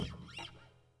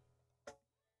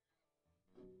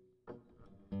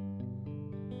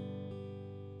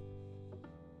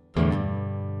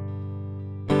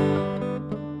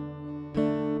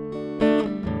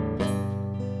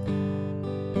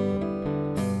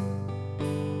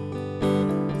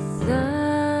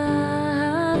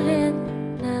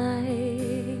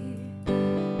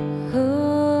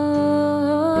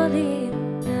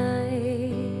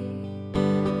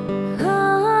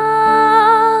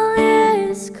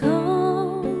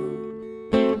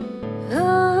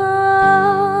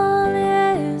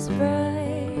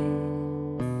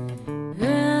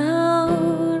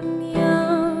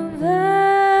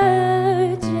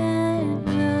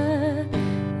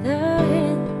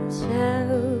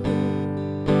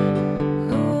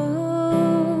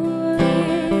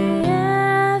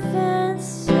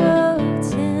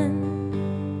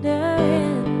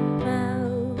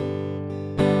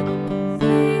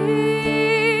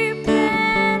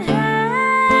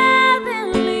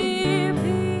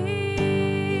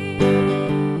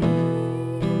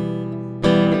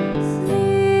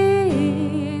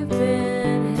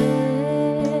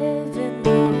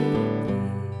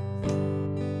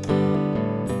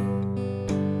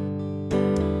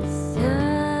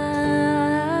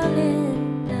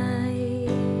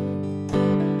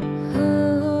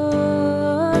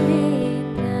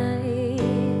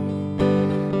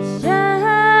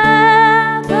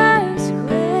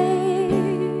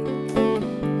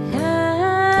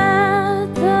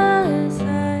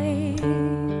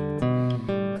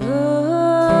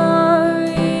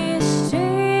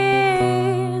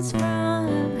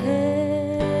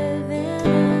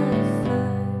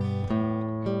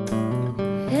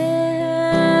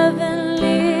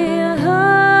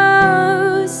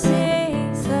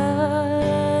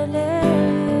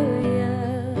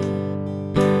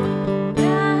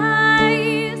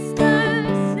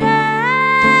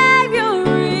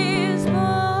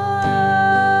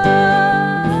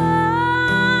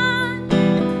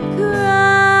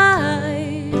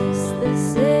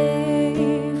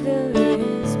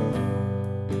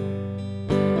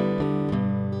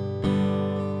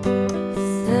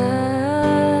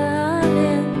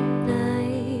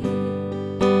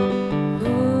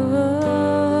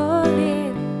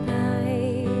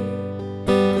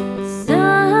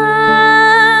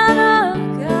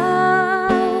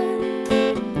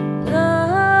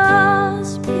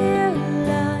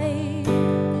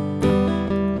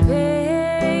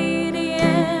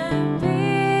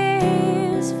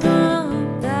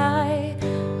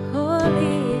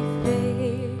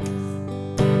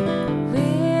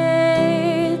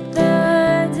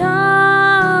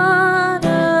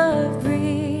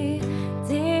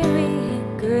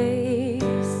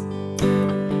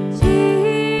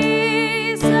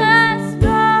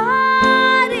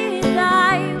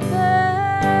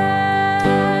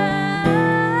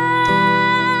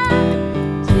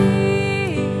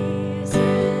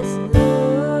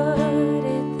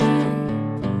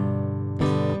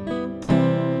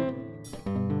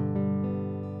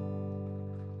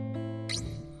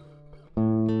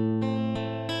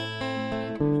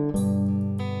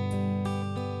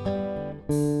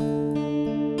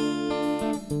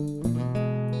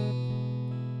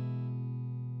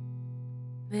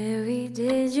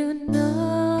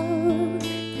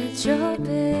your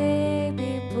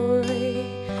baby boy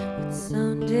would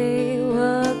someday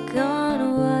walk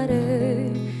on water.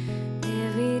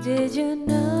 Mary, did you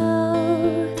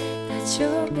know that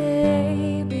your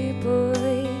baby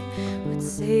boy would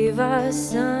save our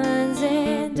sons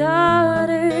and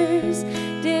daughters?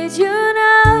 Did you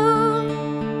know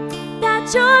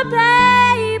that your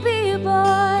baby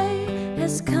boy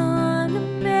has come to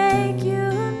make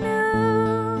you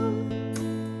new?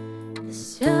 The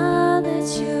child that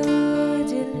you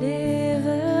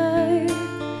deliver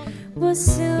will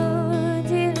soon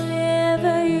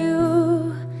deliver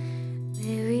you.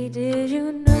 Mary, did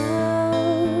you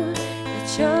know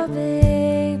that your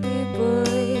baby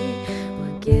boy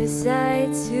will give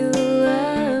sight to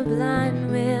a blind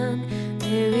man?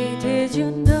 Mary, did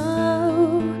you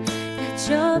know that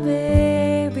your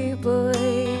baby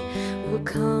boy will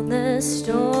calm the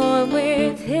storm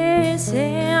with his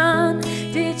hand?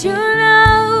 Did you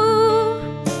know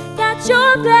that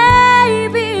your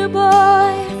baby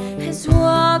boy has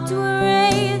walked where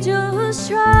angels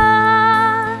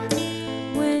trod?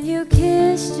 When you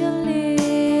kissed your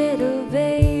little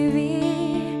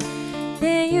baby,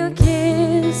 then you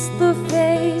kissed the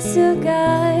face of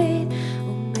God.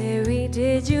 Oh, Mary,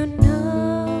 did you know?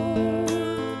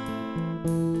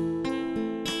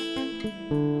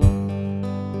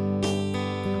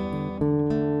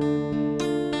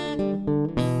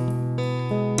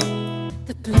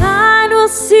 The blind will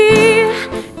see,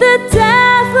 the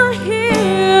deaf will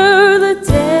hear, the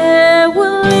dead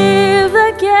will live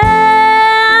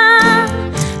again.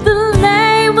 The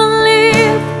lame will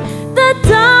leap, the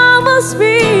dumb will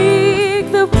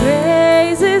speak the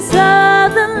praises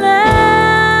of the Lamb.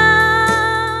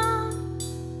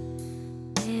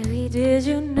 Mary, did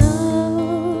you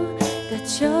know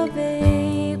that your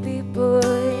baby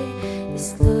boy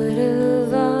is Lord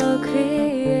of all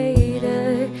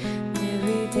Creator?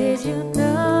 Mary, did you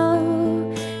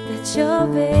know that your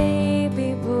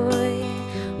baby boy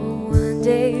will one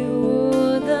day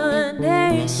rule the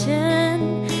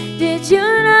nation? Did you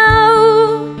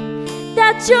know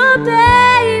that your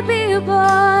baby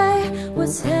boy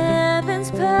was heaven's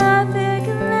perfect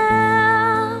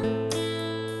lamb?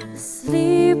 The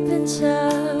sleeping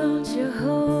child you're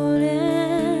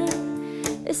holding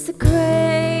is the great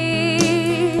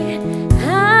I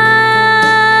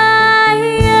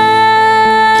am.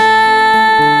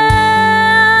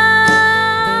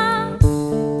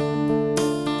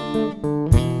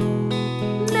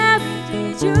 Mary,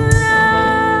 did you know?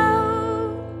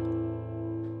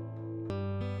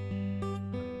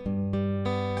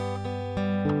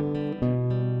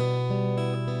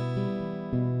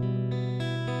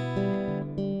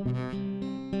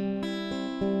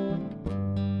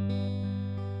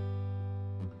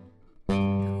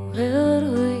 The world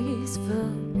waits for a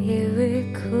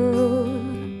miracle.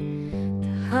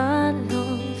 The heart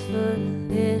longs for a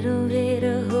little bit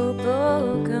of hope.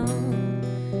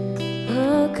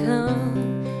 Oh, come,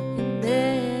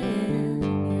 Emmanuel.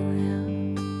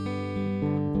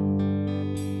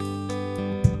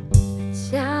 The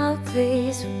child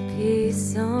prays for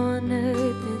peace on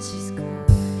earth, and she's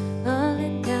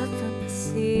calling out from the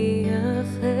sea of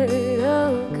hurt.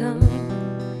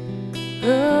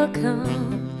 Oh,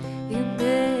 come,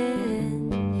 Emmanuel.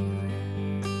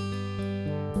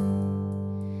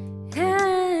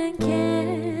 And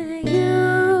can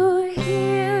you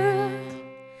hear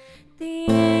the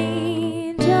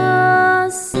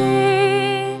angels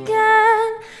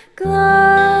singing glory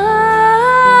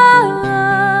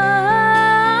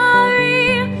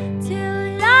to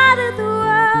the light of the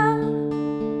world?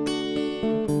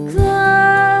 Glory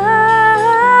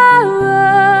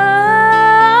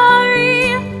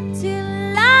to the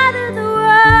light of the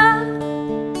world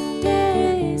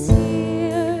is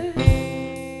here.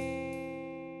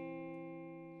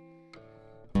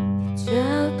 The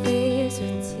child prays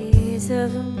with tears of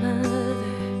a mother.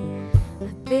 The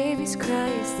baby's cry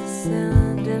is the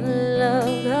sound of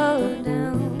love.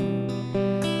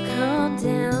 Calm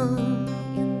down,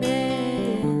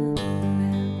 Emmanuel.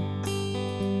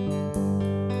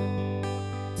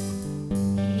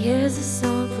 Here's a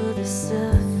song for the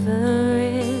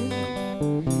suffering.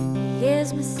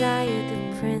 Here's Messiah, the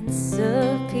Prince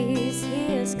of Peace. He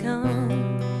has come,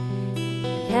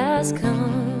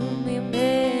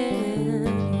 Emmanuel.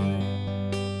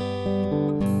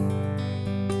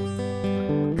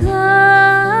 Glory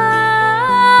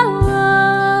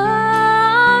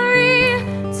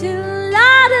to the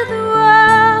light of the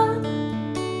world.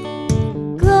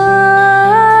 Glory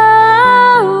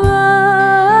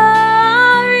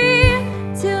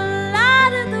to the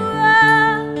light of the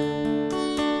world.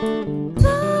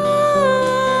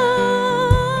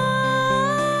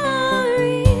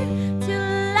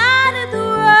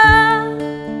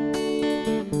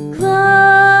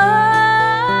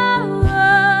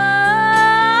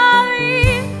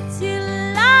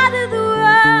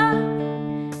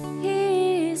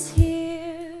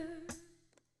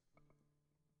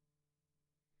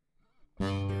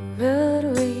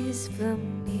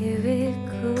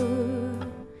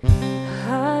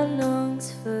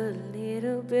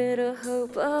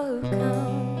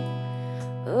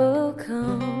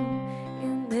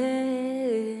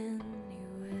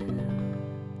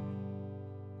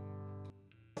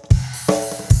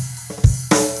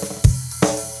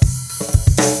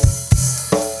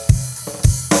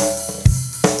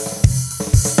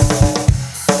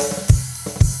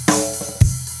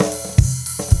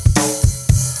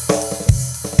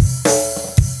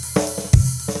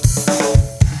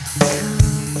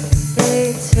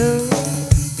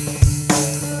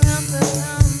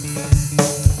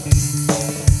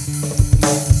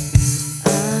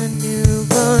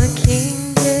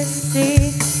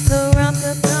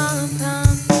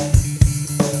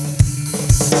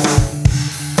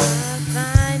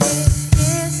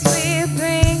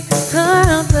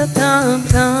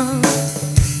 pum.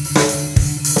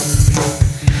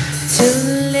 To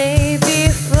lay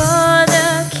before the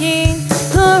king,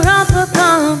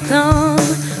 rum-pa-pum-pum,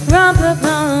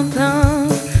 rum-pa-pum-pum,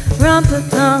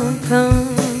 rum-pa-pum-pum.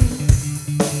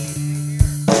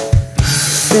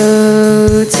 So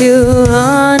to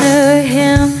honor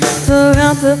him,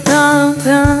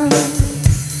 rum-pa-pum-pum,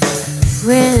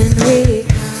 when we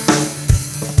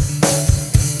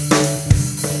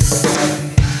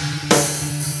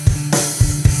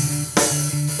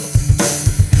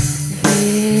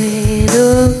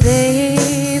little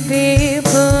baby,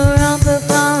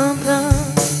 rum-pa-pum-pum,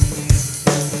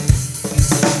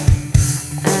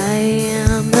 I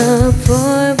am a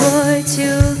poor boy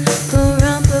too,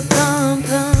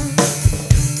 rum-pa-pum-pum.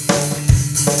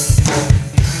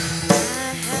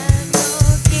 I have no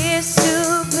gifts to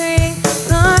bring,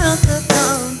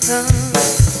 rum-pa-pum-pum.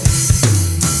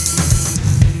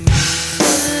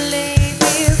 Lay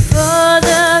before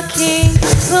the king,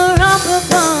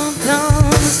 rum-pa-pum-pum,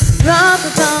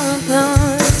 rum-pa-pum-pum,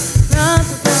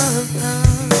 rum-pa-pum-pum.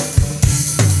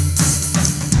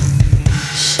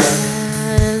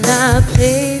 Shall I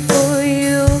play for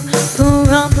you,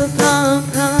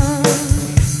 rum-pa-pum-pum,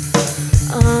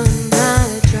 on my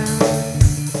drum?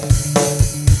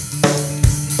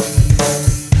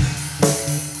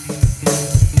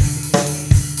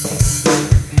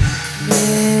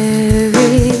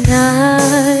 Very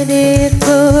night it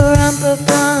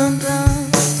rum-pa-pum-pum.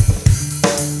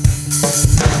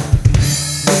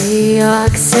 The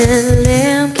ox and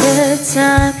lamb kept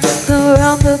time,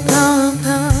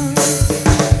 rum-pa-pum-pum.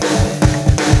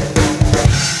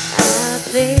 I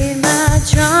played my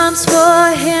drums for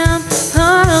him,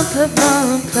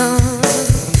 rum-pa-pum-pum.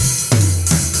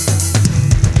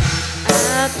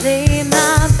 I played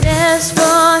my best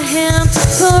for him,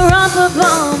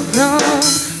 rum-pa-pum-pum,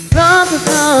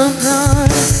 rum-pa-pum-pum,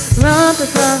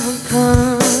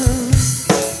 rum-pa-pum-pum.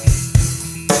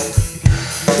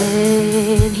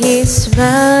 Then he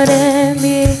smiled at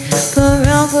me,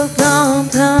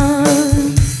 rum-pa-pum-pum,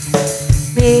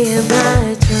 me and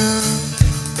my drum.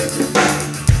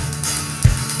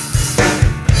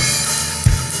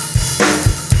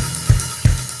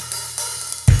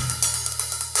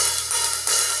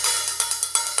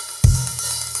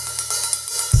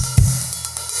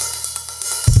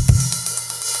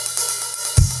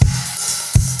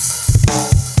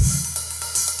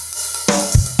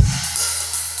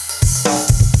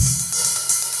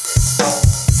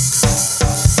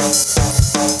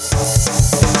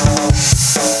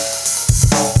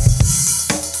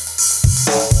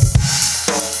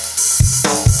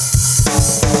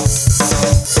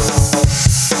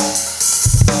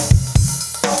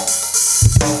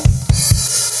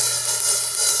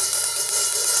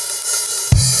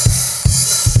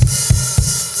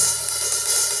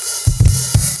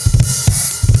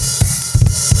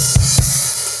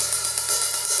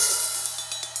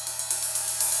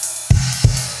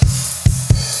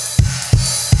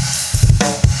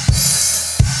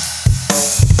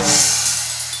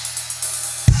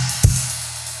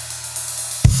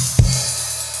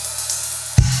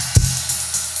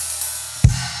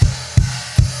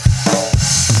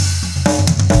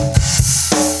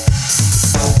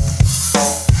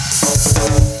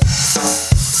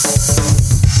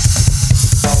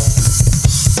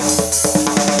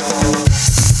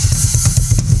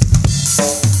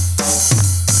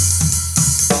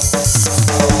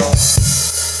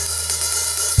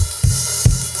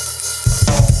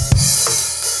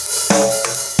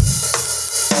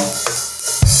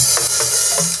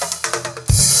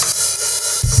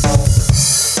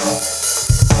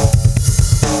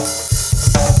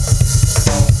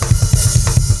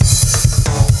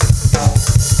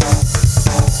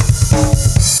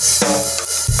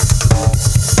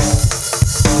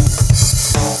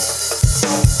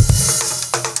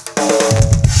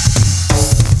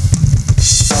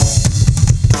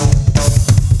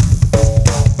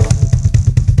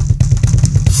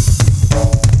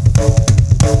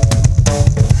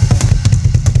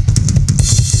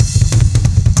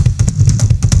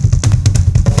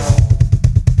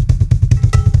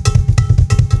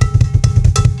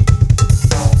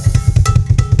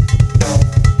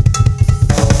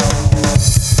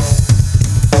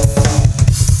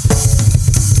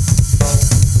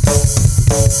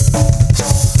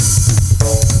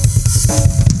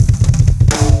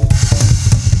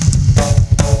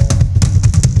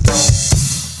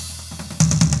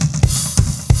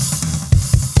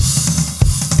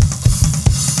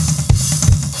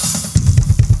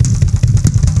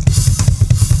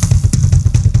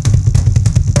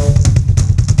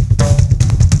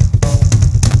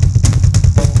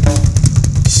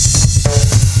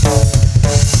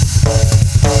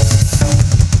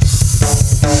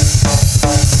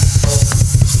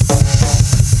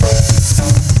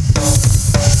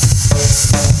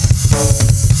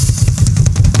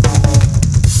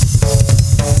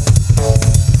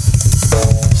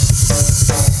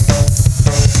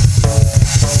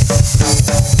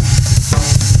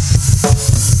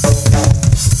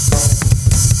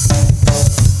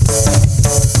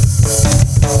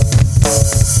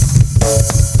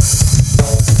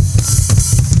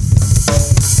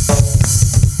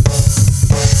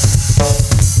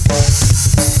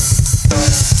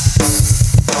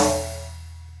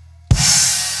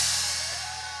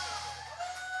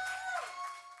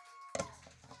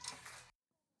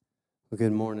 Well,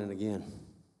 good morning again.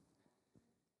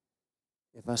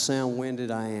 If I sound winded,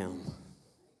 I am.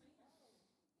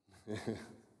 If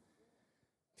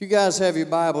you guys have your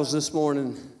Bibles this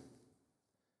morning,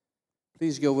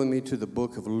 please go with me to the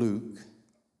book of Luke.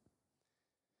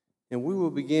 And we will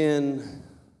begin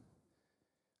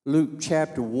Luke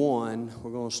chapter 1.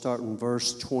 We're going to start in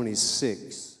verse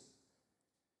 26.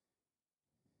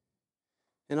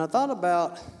 And I thought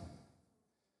about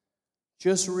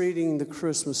just reading the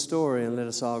Christmas story and let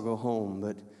us all go home,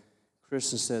 but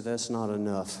Kristen said that's not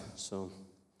enough, so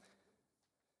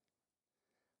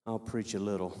I'll preach a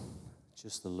little,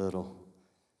 just a little.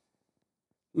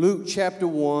 Luke chapter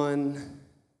 1,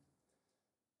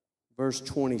 verse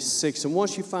 26. And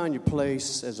once you find your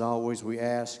place, as always, we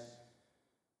ask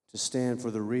to stand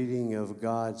for the reading of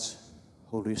God's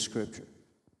Holy Scripture.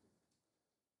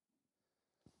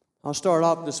 I'll start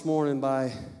off this morning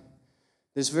by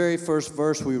this very first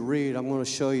verse we read. I'm going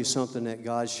to show you something that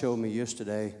God showed me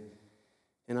yesterday.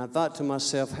 And I thought to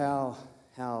myself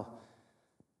how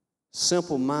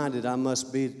simple-minded I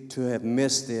must be to have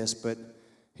missed this. But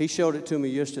He showed it to me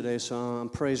yesterday, so I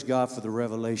praise God for the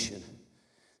revelation.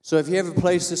 So if you have a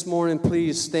place this morning,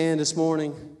 please stand this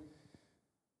morning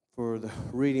for the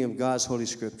reading of God's Holy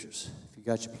Scriptures. If you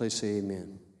got your place, say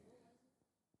amen.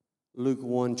 Luke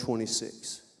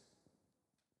 1:26.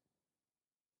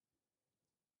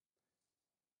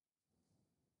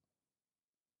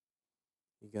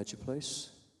 You got your place?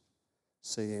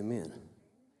 Say amen.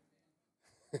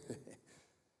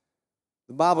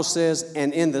 The Bible says,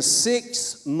 and in the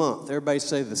 6th month, everybody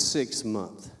say the 6th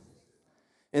month.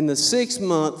 In the 6th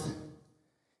month,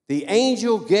 the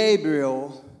angel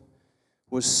Gabriel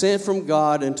was sent from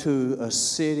God into a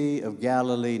city of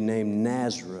Galilee named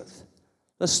Nazareth.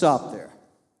 Let's stop there.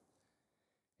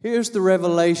 Here's the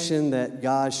revelation that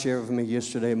God shared with me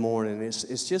yesterday morning.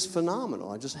 It's just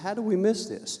phenomenal. How do we miss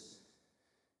this?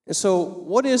 And so,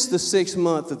 what is the 6th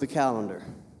month of the calendar?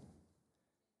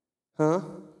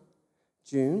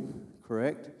 June,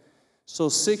 correct. So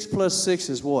 6 plus 6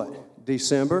 is what?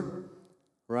 December,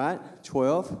 right?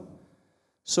 12.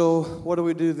 So what do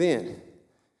we do then?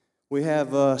 We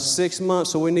have 6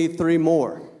 months, so we need 3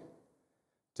 more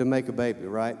to make a baby,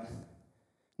 right?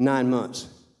 9 months.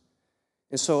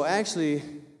 And so actually,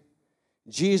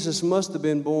 Jesus must have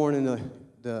been born in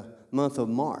the month of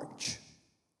March.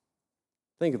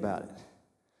 Think about it.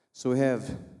 So we have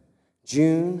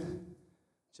June,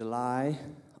 July,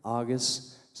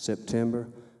 August, September,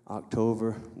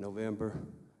 October, November,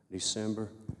 December,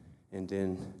 and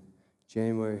then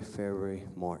January, February,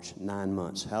 March. 9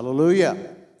 months. Hallelujah.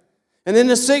 And in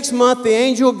the 6th month, the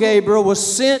angel Gabriel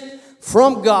was sent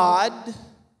from God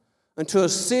unto a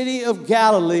city of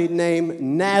Galilee named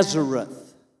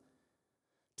Nazareth,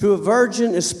 to a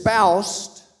virgin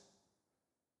espoused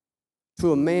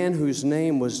to a man whose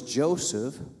name was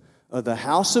Joseph, of the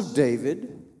house of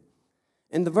David,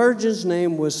 and the virgin's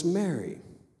name was Mary.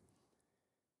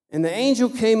 And the angel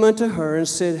came unto her and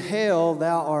said, Hail,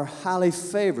 thou art highly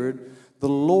favored, the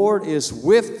Lord is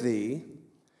with thee,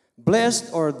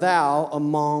 blessed art thou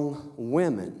among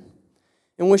women.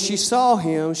 And when she saw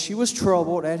him, she was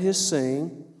troubled at his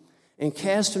saying, and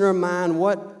cast in her mind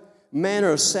what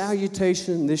manner of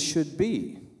salutation this should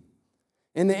be.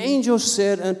 And the angel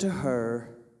said unto her,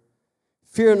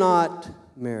 Fear not,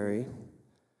 Mary,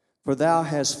 for thou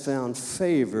hast found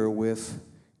favor with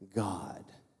God.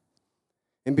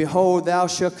 And behold, thou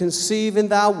shalt conceive in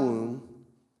thy womb,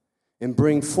 and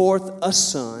bring forth a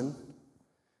son,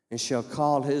 and shall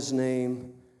call his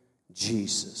name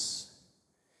Jesus.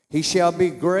 He shall be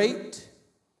great,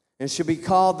 and shall be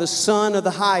called the Son of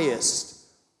the Highest.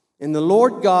 And the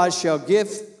Lord God shall give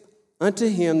unto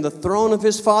him the throne of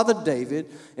his father David,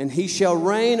 and he shall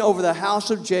reign over the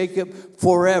house of Jacob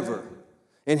forever.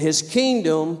 In his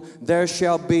kingdom there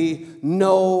shall be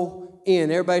no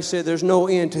end. Everybody say there's no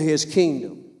end to his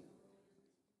kingdom.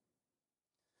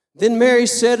 Then Mary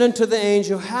said unto the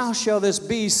angel, How shall this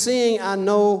be, seeing I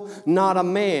know not a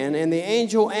man? And the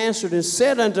angel answered and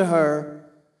said unto her,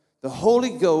 The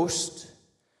Holy Ghost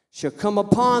shall come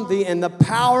upon thee, and the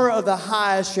power of the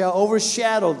highest shall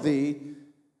overshadow thee.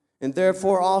 And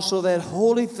therefore also that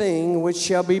holy thing which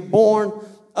shall be born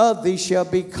of thee shall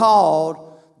be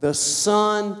called the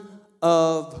Son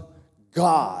of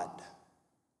God.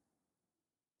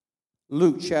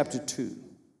 Luke chapter 2,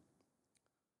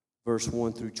 verse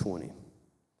 1 through 20.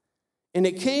 And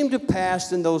it came to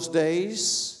pass in those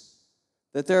days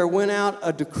that there went out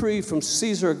a decree from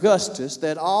Caesar Augustus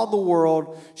that all the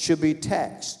world should be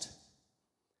taxed.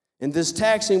 And this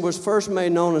taxing was first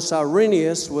made known as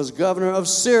Cyrenius was governor of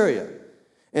Syria.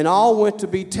 and all went to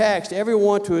be taxed,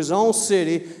 everyone to his own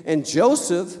city. And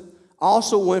Joseph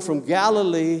also went from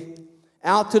Galilee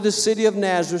out to the city of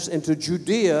Nazareth into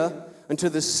Judea, unto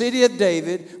the city of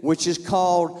David, which is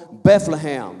called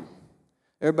Bethlehem.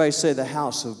 Everybody say the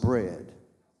house of bread.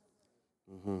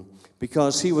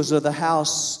 Because he was of the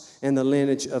house and the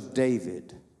lineage of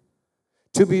David.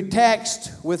 To be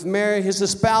taxed with Mary, his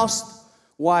espoused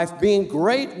wife, being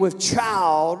great with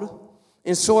child.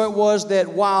 And so it was that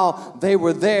while they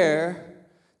were there,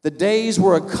 the days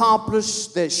were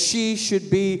accomplished that she should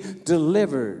be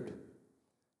delivered.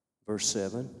 Verse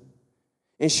 7.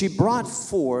 And she brought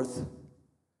forth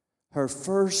her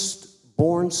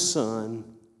firstborn son,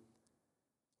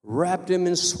 wrapped him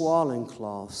in swaddling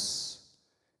cloths,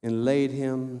 and laid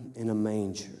him in a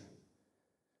manger,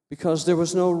 because there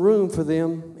was no room for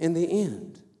them in the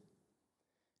inn.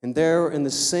 And there in the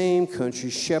same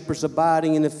country, shepherds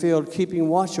abiding in the field, keeping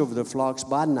watch over their flocks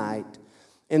by night.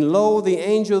 And lo, the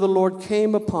angel of the Lord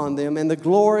came upon them, and the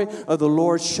glory of the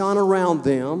Lord shone around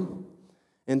them,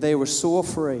 and they were so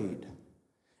afraid.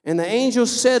 And the angel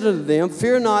said unto them,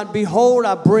 Fear not, behold,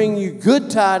 I bring you good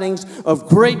tidings of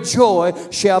great joy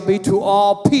shall be to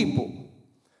all people.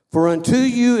 For unto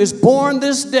you is born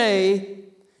this day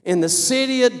in the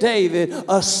city of David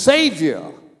a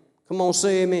Savior. Come on,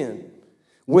 say amen.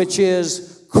 Which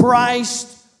is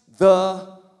Christ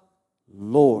the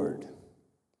Lord.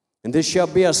 And this shall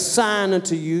be a sign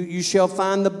unto you. You shall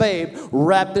find the babe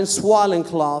wrapped in swaddling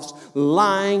cloths,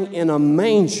 lying in a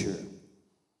manger.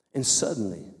 And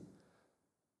suddenly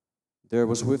there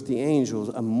was with the angels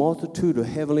a multitude of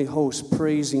heavenly hosts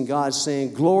praising God,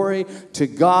 saying, Glory to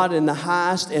God in the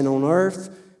highest, and on earth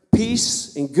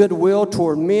peace and goodwill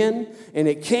toward men. And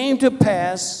it came to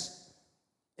pass,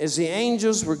 as the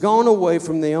angels were gone away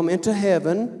from them into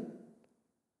heaven,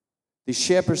 the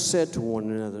shepherds said to one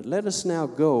another, Let us now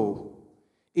go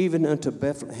even unto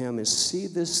Bethlehem, and see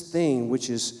this thing which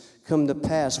is come to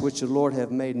pass, which the Lord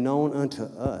hath made known unto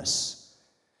us.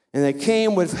 And they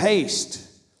came with haste,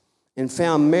 and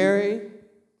found Mary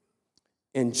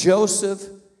and Joseph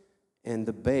and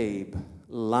the babe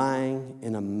lying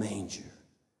in a manger.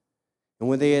 And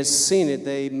when they had seen it,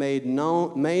 they made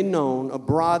known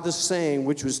abroad the saying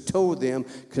which was told them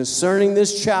concerning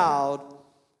this child.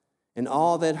 And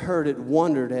all that heard it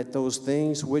wondered at those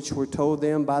things which were told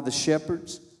them by the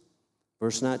shepherds.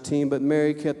 Verse 19, But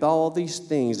Mary kept all these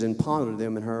things and pondered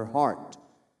them in her heart.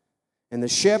 And the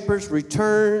shepherds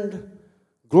returned,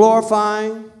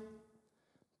 glorifying,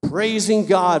 praising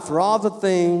God for all the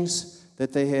things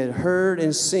that they had heard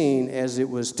and seen as it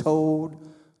was told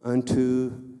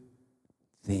unto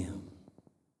them.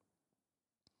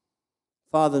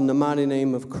 Father, in the mighty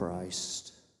name of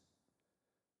Christ,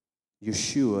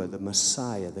 Yeshua, the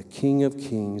Messiah, the King of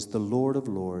kings, the Lord of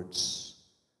lords,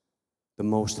 the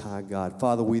Most High God.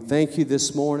 Father, we thank you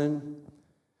this morning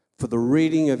for the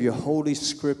reading of your holy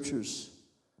scriptures.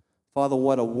 Father,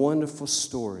 what a wonderful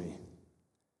story.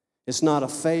 It's not a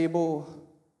fable.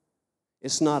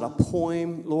 It's not a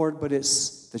poem, Lord, but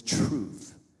it's the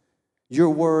truth. Your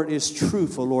word is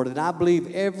truth, oh Lord, and I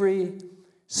believe every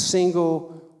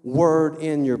single word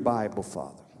in your Bible,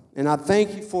 Father. And I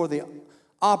thank you for the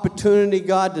opportunity,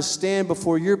 God, to stand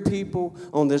before your people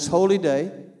on this holy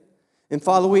day. And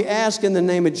Father, we ask in the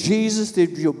name of Jesus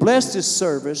that you'll bless this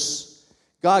service.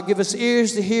 God, give us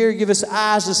ears to hear, give us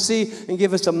eyes to see, and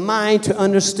give us a mind to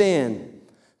understand.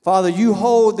 Father, you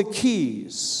hold the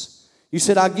keys. You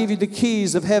said, I'll give you the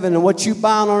keys of heaven, and what you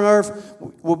bind on earth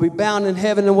will be bound in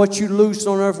heaven, and what you loose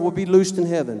on earth will be loosed in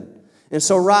heaven. And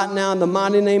so right now, in the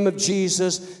mighty name of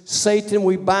Jesus, Satan,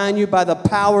 we bind you by the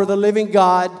power of the living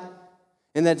God,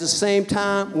 and at the same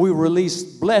time, we release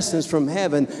blessings from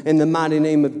heaven in the mighty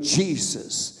name of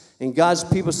Jesus. And God's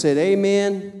people said,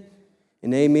 amen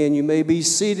and amen. You may be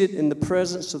seated in the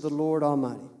presence of the Lord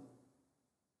Almighty.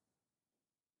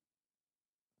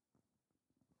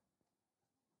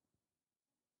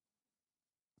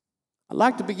 I'd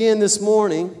like to begin this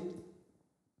morning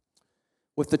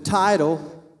with the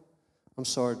title. I'm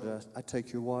sorry, did I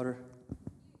take your water?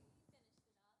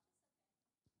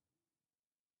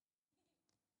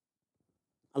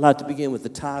 I'd like to begin with the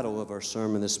title of our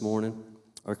sermon this morning,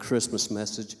 our Christmas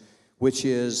message, which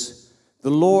is, The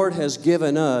Lord has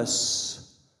given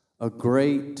us a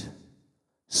great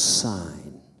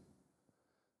sign.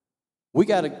 We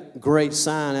got a great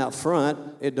sign out front.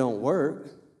 It don't work,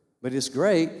 but it's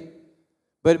great.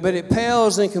 But it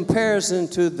pales in comparison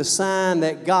to the sign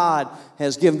that God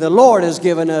has given. The Lord has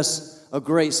given us a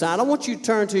great sign. I want you to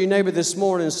turn to your neighbor this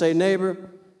morning and say, neighbor,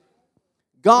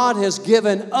 God has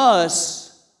given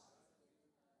us,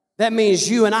 that means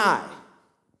you and I,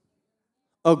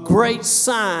 a great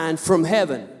sign from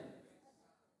heaven.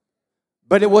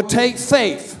 But it will take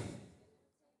faith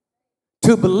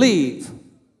to believe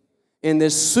in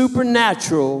this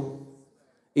supernatural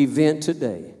event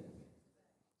today.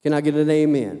 Can I get an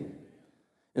amen?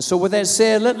 And so with that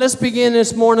said, let's begin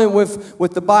this morning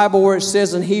with the Bible where it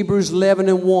says in Hebrews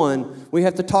 11:1, we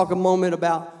have to talk a moment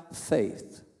about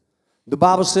faith. The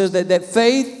Bible says that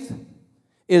faith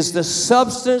is the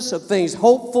substance of things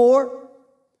hoped for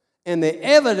and the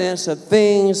evidence of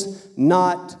things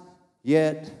not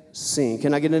yet seen.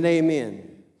 Can I get an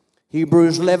amen?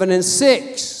 Hebrews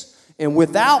 11:6. And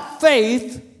without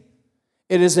faith,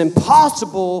 it is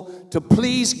impossible to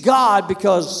please God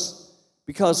because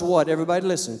what? Everybody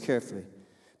listen carefully.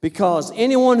 Because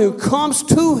anyone who comes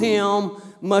to him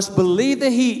must believe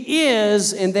that he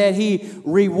is and that he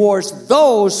rewards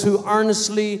those who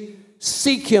earnestly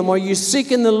seek him. Are you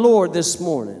seeking the Lord this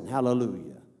morning?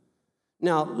 Hallelujah.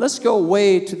 Now, let's go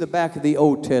way to the back of the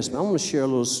Old Testament. I want to share a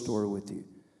little story with you.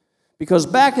 Because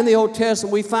back in the Old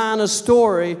Testament, we find a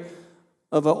story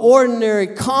of an ordinary,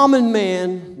 common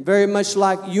man, very much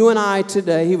like you and I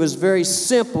today. He was very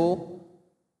simple.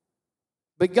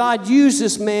 But God used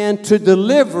this man to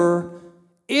deliver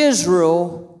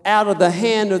Israel out of the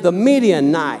hand of the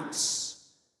Midianites.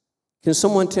 Can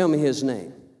someone tell me his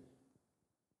name?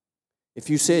 If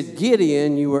you said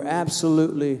Gideon, you were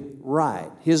absolutely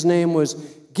right. His name was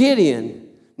Gideon.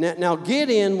 Now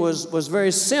Gideon was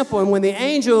very simple, and when the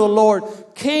angel of the Lord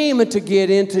came to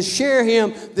Gideon to share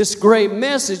him this great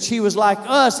message, he was like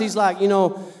us. He's like,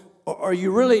 are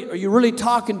you really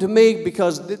talking to me?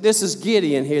 Because this is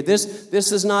Gideon here.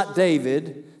 This is not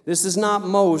David. This is not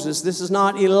Moses. This is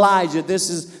not Elijah. This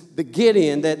is the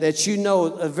Gideon that you know,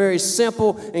 a very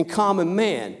simple and common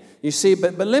man. You see,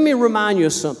 but let me remind you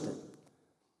of something.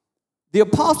 The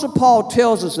Apostle Paul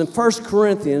tells us in 1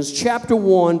 Corinthians chapter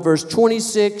 1, verse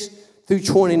 26 through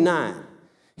 29.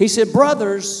 He said,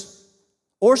 brothers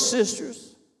or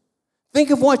sisters, think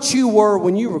of what you were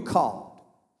when you were called.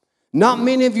 Not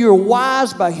many of you are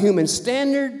wise by human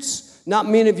standards. Not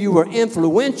many of you were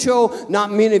influential.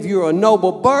 Not many of you are a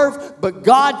noble birth. But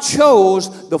God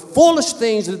chose the foolish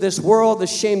things of this world to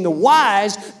shame the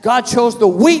wise. God chose the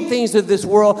weak things of this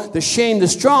world to shame the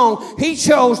strong. He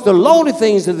chose the lowly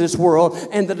things of this world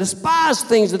and the despised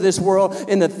things of this world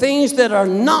and the things that are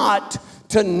not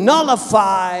to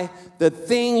nullify the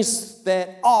things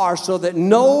that are, so that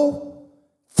no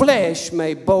flesh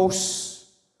may boast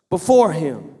before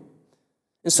him.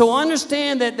 And so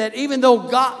understand that even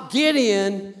though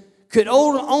Gideon could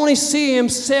only see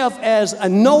himself as a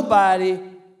nobody,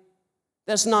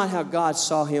 that's not how God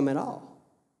saw him at all.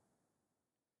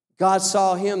 God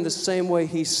saw him the same way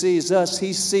he sees us.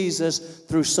 He sees us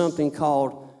through something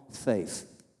called faith.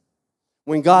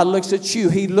 When God looks at you,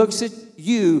 he looks at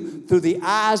you through the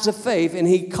eyes of faith, and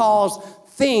he calls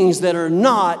things that are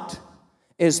not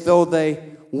as though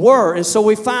they were. And so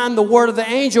we find the word of the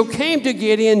angel came to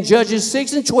Gideon, Judges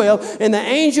 6 and 12, and the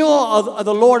angel of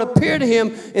the Lord appeared to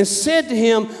him and said to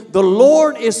him, the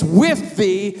Lord is with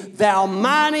thee, thou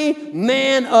mighty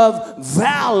man of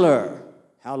valor.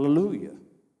 Hallelujah.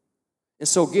 And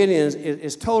so Gideon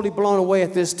is totally blown away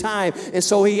at this time. And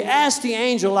so he asked the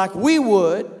angel like we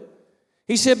would.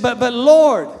 He said, but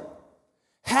Lord,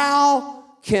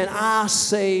 how can I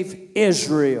save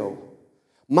Israel?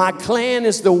 My clan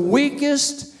is the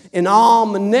weakest in all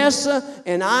Manasseh,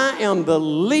 and I am the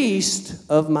least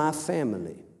of my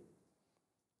family.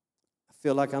 I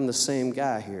feel like I'm the same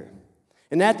guy here.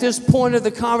 And at this point of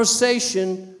the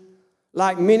conversation,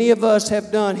 like many of us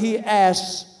have done, he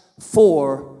asks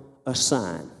for a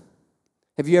sign.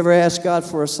 Have you ever asked God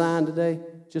for a sign today?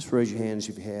 Just raise your hands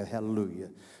if you have. Hallelujah.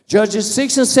 Judges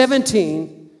 6 and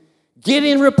 17.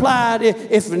 Gideon replied,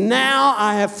 if now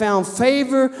I have found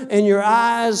favor in your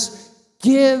eyes,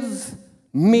 give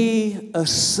me a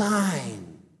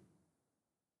sign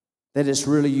that it's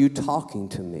really you talking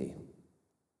to me.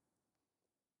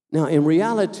 Now, in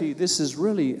reality, this is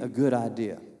really a good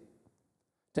idea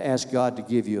to ask God to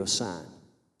give you a sign.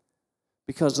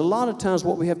 Because a lot of times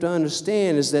what we have to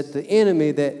understand is that the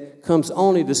enemy that comes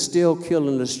only to steal, kill,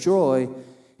 and destroy,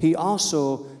 he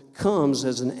also comes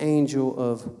as an angel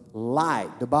of light.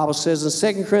 The Bible says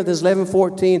in 2 Corinthians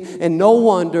 11:14, and no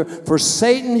wonder, for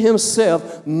Satan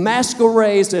himself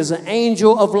masquerades as an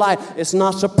angel of light. It's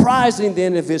not surprising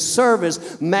then if his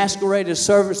servants masquerade as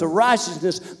servants of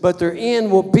righteousness, but their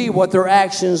end will be what their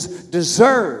actions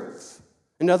deserve.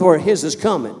 In other words, his is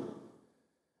coming.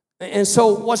 And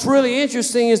so what's really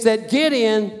interesting is that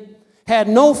Gideon had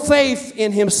no faith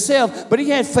in himself, but he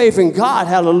had faith in God.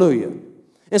 Hallelujah.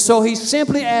 And so he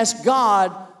simply asked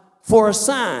God for a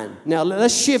sign. Now,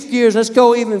 let's shift gears. Let's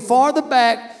go even farther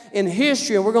back in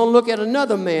history, and we're going to look at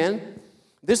another man.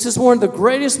 This is one of the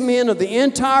greatest men of the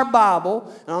entire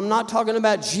Bible, and I'm not talking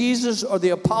about Jesus or the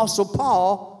Apostle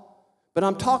Paul, but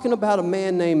I'm talking about a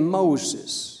man named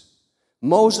Moses.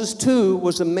 Moses, too,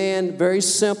 was a man very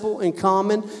simple and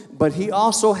common, but he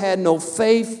also had no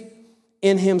faith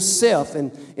in himself,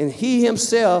 and he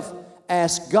himself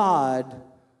asked God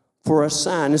for a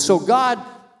sign. And so God,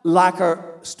 like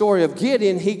our story of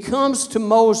Gideon, he comes to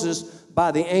Moses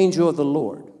by the angel of the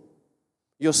Lord.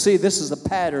 You'll see this is a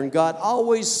pattern. God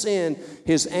always sends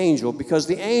his angel because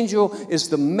the angel is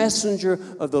the messenger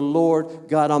of the Lord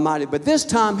God Almighty. But this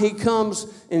time he comes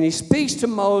and he speaks to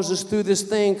Moses through this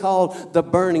thing called the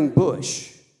burning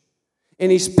bush.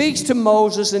 And he speaks to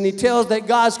Moses and he tells that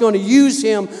God's going to use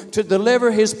him to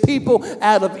deliver his people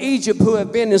out of Egypt who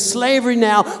have been in slavery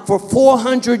now for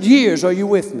 400 years. Are you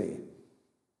with me?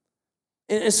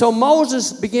 And so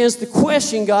Moses begins to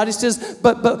question God. He says,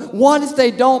 but what if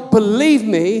they don't believe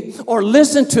me or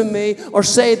listen to me or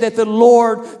say that the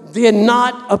Lord did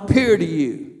not appear to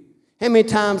you? How many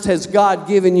times has God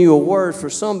given you a word for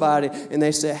somebody and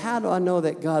they say, how do I know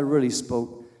that God really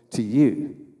spoke to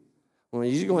you? Well,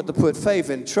 you're going to have to put faith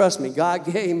in it. Trust me, God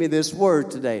gave me this word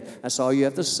today. That's all you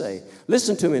have to say.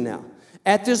 Listen to me now.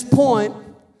 At this point,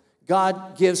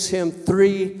 God gives him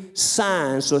 3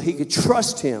 signs so he could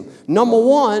trust him. Number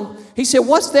 1, he said,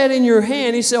 what's that in your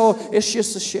hand? He said, oh, it's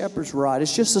just a shepherd's rod.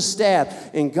 It's just a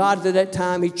staff. And God at that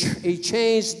time, he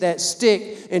changed that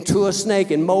stick into a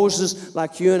snake. And Moses,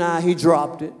 like you and I, he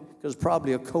dropped it because it's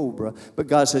probably a cobra. But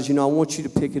God says, I want you to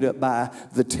pick it up by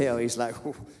the tail. He's like,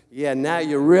 oh, yeah, now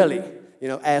you're really,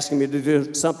 asking me to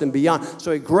do something beyond.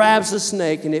 So he grabs the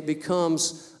snake and it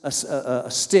becomes a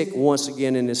stick once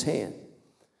again in his hand.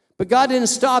 But God didn't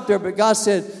stop there, but God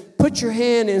said, put your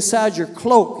hand inside your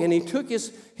cloak. And he took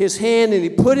his hand and he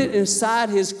put it inside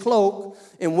his cloak.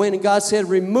 And when God said,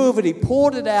 remove it, he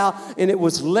pulled it out and it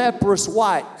was leprous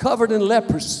white, covered in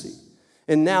leprosy.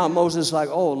 And now Moses is like,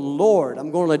 oh, Lord,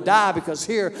 I'm going to die because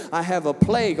here I have a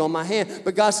plague on my hand.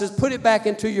 But God says, put it back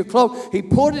into your cloak. He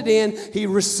put it in. He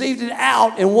received it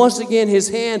out. And once again, his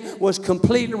hand was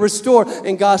completely restored.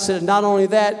 And God said, not only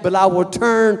that, but I will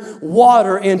turn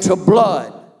water into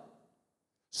blood.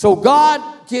 So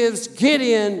God gives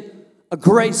Gideon a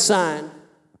great sign.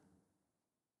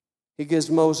 He gives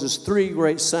Moses 3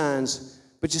 great signs.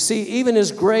 But you see, even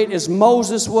as great as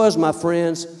Moses was, my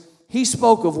friends, he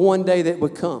spoke of one day that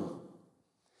would come.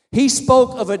 He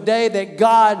spoke of a day that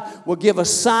God will give a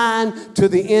sign to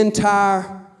the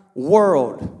entire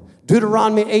world.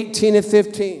 Deuteronomy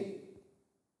 18:15.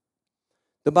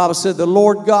 The Bible said, the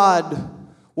Lord God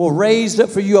will raise up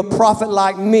for you a prophet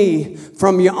like me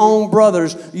from your own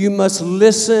brothers. You must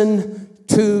listen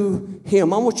to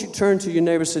him. I want you to turn to your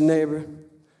neighbor and say, neighbor,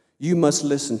 you must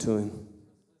listen to him.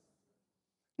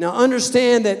 Now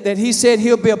understand that he said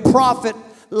he'll be a prophet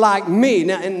like me.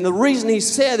 Now, and the reason he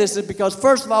said this is because,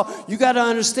 first of all, you got to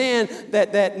understand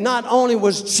that not only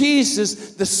was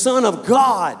Jesus the Son of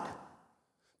God,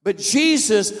 but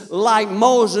Jesus, like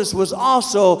Moses, was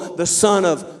also the Son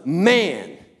of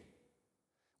Man.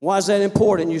 Why is that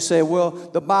important? You say, well,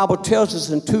 the Bible tells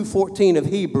us in 2:14 of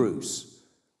Hebrews,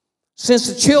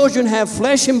 since the children have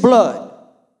flesh and blood,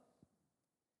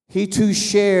 he too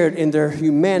shared in their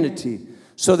humanity,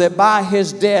 so that by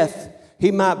his death he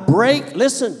might break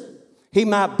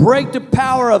the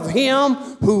power of him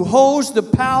who holds the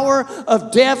power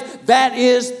of death, that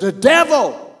is the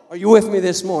devil. Are you with me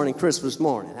this morning, Christmas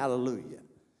morning? Hallelujah.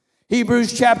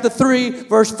 Hebrews chapter 3,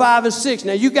 verse 5 and 6.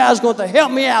 Now, you guys are going to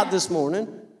help me out this morning.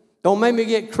 Don't make me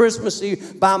get Christmassy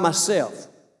by myself.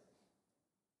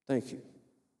 Thank you.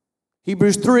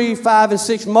 Hebrews 3, 5 and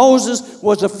 6. Moses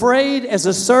was afraid as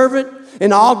a servant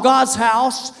in all God's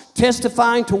house,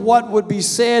 testifying to what would be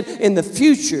said in the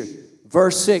future.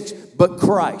 Verse 6, but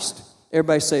Christ.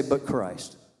 Everybody say, but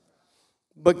Christ.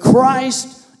 But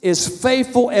Christ is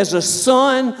faithful as a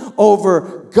son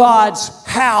over God's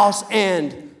house,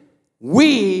 and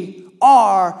we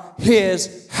are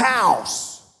his house.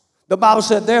 The Bible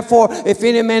said, therefore, if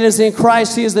any man is in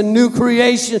Christ, he is the new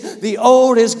creation. The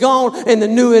old is gone and the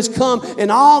new has come.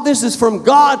 And all this is from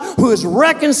God, who has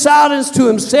reconciled us to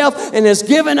himself and has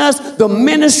given us the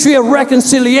ministry of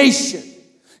reconciliation.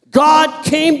 God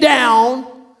came down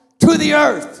to the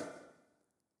earth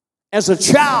as a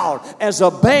child, as a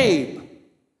babe,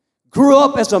 grew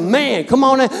up as a man. Come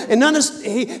on. In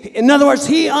other words,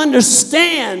 he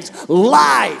understands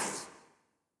life.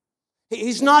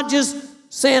 He's not just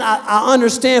saying, I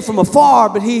understand from afar,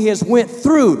 but he has went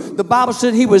through. The Bible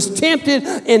said he was tempted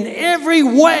in every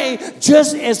way,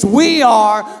 just as we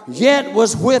are, yet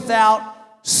was without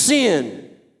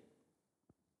sin.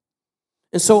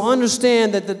 And so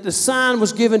understand that the sign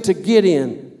was given to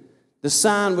Gideon. The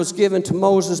sign was given to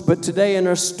Moses, but today in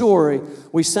our story,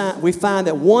 we find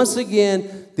that once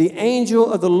again, the angel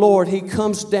of the Lord, he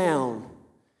comes down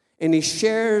and he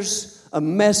shares a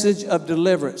message of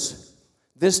deliverance.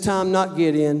 This time not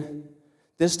Gideon,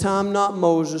 this time not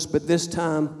Moses, but this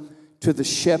time to the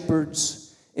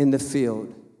shepherds in the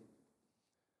field.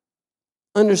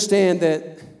 Understand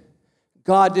that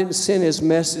God didn't send his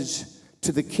message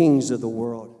to the kings of the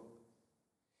world.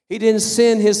 He didn't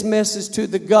send his message to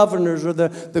the governors or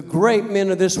the great men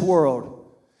of this world.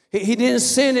 He didn't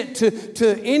send it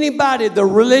to anybody, the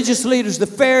religious leaders, the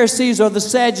Pharisees or the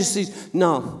Sadducees.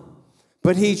 No.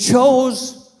 But he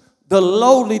chose the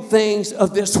lowly things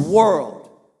of this world.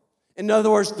 In other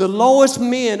words, the lowest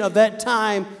men of that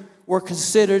time were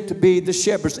considered to be the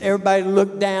shepherds. Everybody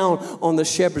looked down on the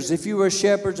shepherds. If you were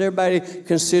shepherds, everybody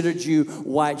considered you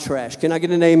white trash. Can I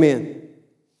get an amen?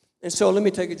 And so let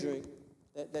me take a drink.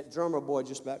 That drummer boy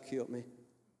just about killed me.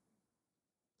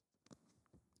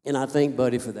 And I thank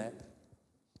Buddy for that.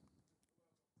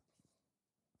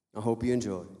 I hope you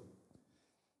enjoy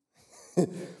it.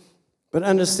 But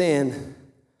understand,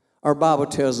 our Bible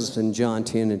tells us in John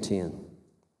 10:10,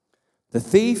 the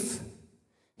thief,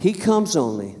 he comes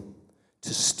only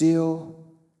to steal,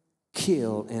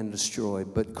 kill, and destroy,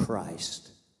 but Christ.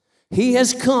 He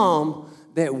has come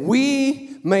that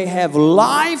we may have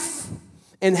life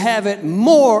and have it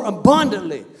more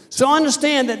abundantly. So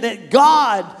understand that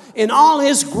God, in all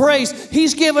his grace,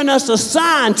 he's given us a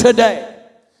sign today.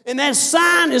 And that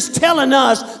sign is telling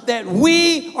us that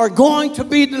we are going to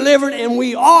be delivered, and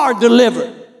we are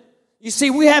delivered. You see,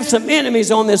 we have some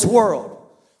enemies on this world.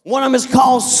 One of them is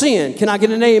called sin. Can I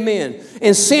get an amen?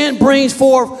 And sin brings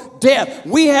forth death.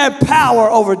 We have power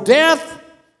over death,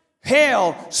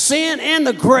 hell, sin, and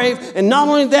the grave. And not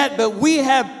only that, but we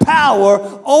have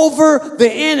power over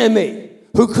the enemy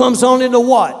who comes only to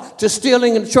what? To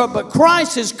stealing and trouble. But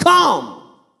Christ has come.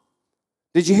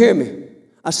 Did you hear me?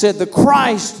 I said the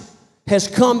Christ has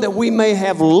come that we may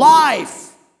have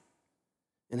life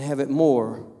and have it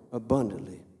more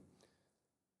abundantly.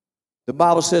 The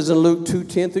Bible says in Luke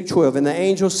 2:10-12, and the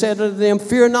angel said unto them,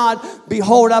 fear not,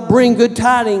 behold, I bring good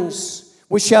tidings,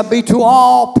 which shall be to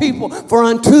all people. For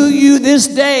unto you this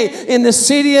day in the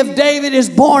city of David is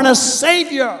born a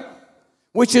Savior,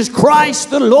 which is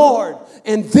Christ the Lord.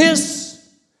 And this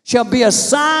shall be a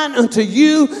sign unto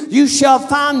you. You shall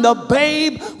find the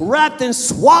babe wrapped in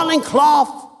swaddling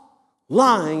cloth,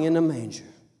 lying in a manger.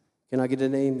 Can I get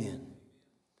an amen?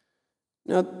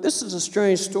 Now, this is a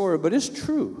strange story, but it's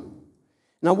true.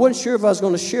 And I wasn't sure if I was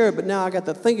going to share it, but now I got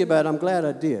to think about it. I'm glad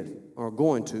I did, or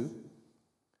going to.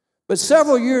 But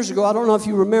several years ago, I don't know if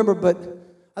you remember, but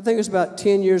I think it was about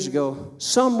 10 years ago,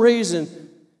 some reason,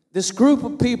 this group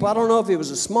of people, I don't know if it was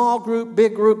a small group,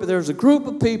 big group, but there was a group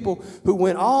of people who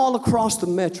went all across the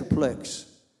Metroplex,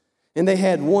 and they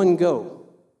had one goal.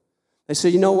 They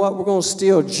said, you know what, we're going to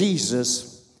steal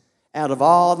Jesus out of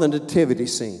all the nativity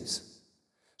scenes.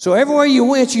 So everywhere you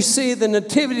went, you see the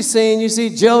nativity scene, you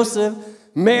see Joseph,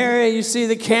 Mary, you see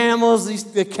the camels,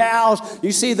 the cows,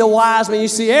 you see the wise men, you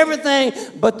see everything,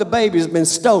 but the baby's been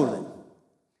stolen.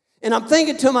 And I'm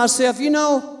thinking to myself, you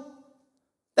know,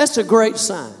 that's a great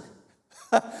sign.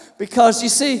 Because you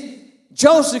see,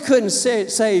 Joseph couldn't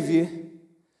save you.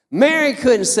 Mary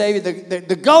couldn't save you.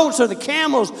 The goats or the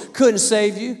camels couldn't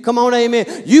save you. Come on,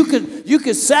 amen. You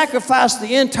could sacrifice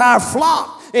the entire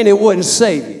flock and it wouldn't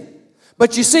save you.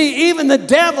 But you see, even the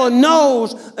devil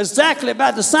knows exactly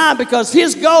about the sign, because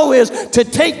his goal is to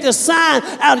take the sign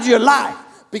out of your life.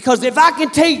 Because if I can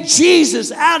take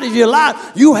Jesus out of your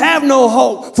life, you have no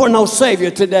hope for no Savior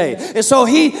today. And so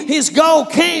his goal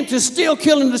came to steal,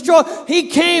 kill, and destroy. He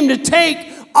came to take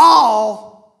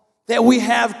all that we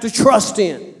have to trust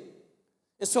in.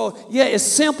 And so, yeah, as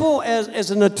simple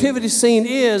as a nativity scene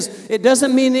is, it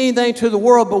doesn't mean anything to the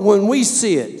world, but when we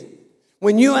see it,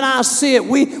 when you and I see it,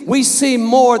 we see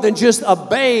more than just a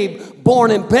babe born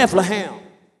in Bethlehem.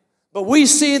 But we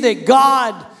see that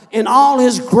God, in all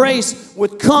his grace,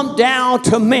 would come down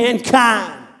to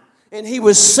mankind. And he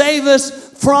would save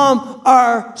us from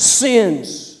our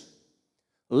sins.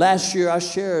 Last year I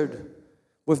shared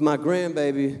with my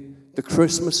grandbaby the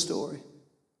Christmas story.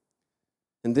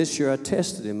 And this year I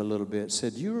tested him a little bit.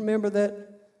 Said, you remember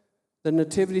the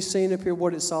nativity scene up here,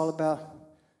 what it's all about?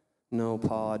 No,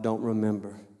 Paul, I don't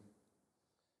remember.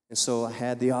 And so I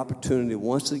had the opportunity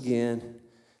once again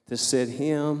to set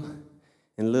him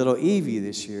and little Evie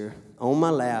this year on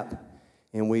my lap,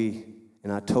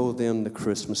 and I told them the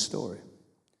Christmas story.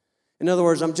 In other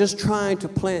words, I'm just trying to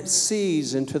plant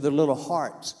seeds into their little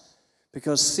hearts,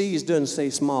 because seeds doesn't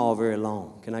stay small very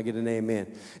long. Can I get an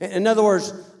amen? In other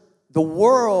words, the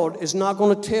world is not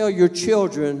going to tell your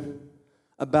children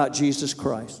about Jesus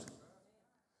Christ.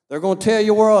 They're going to tell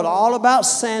your world all about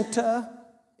Santa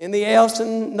and the elves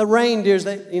and the reindeers.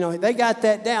 They got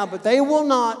that down, but they will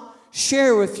not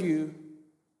share with you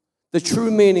the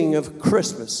true meaning of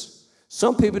Christmas.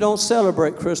 Some people don't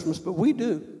celebrate Christmas, but we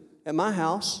do at my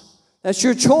house. That's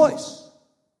your choice.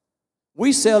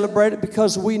 We celebrate it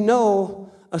because we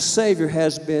know a Savior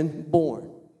has been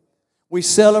born. We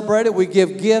celebrate it. We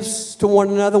give gifts to one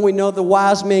another. We know the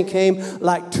wise men came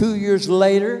like 2 years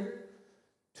later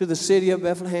to the city of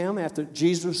Bethlehem after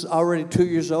Jesus was already 2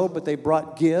 years old, but they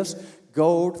brought gifts,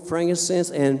 gold, frankincense,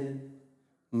 and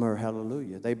myrrh.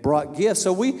 Hallelujah. They brought gifts.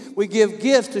 So we give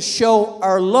gifts to show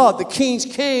our love. The kings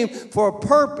came for a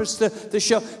purpose to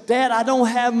show, Dad, I don't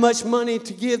have much money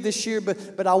to give this year,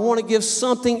 but I want to give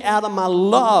something out of my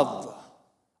love.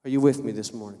 Are you with me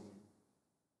this morning?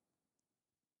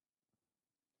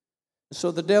 So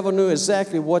the devil knew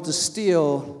exactly what to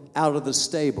steal out of the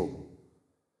stable.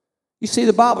 You see,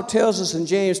 the Bible tells us in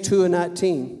James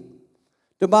 2:19,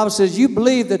 the Bible says, you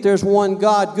believe that there's one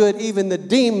God, good, even the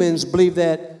demons believe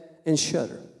that and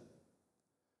shudder.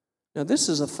 Now, this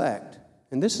is a fact,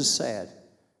 and this is sad.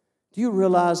 Do you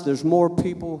realize there's more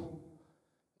people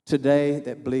today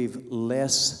that believe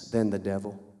less than the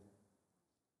devil?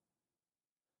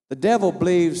 The devil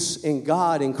believes in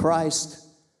God and Christ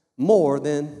more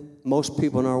than most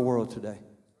people in our world today.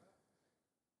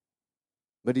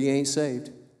 But he ain't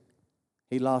saved.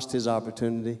 He lost his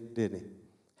opportunity, didn't he?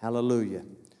 Hallelujah.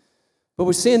 But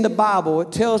we see in the Bible,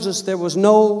 it tells us there was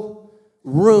no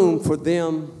room for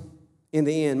them in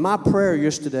the end. My prayer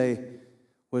yesterday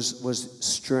was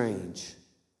strange.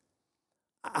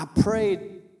 I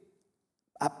prayed,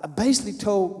 I basically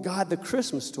told God the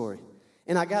Christmas story.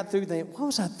 And I got through thinking, what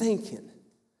was I thinking?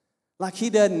 Like he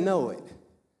doesn't know it.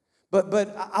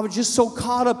 But I was just so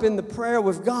caught up in the prayer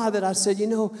with God that I said,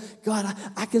 God,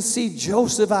 I can see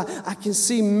Joseph. I can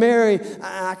see Mary.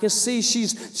 I can see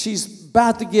she's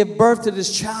about to give birth to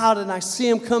this child, and I see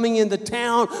him coming into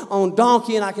town on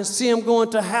donkey, and I can see him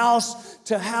going to house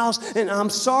to house. And I'm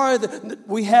sorry that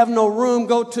we have no room.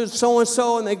 Go to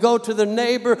so-and-so, and they go to the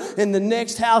neighbor in the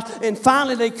next house. And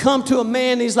finally they come to a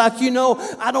man. He's like,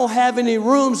 I don't have any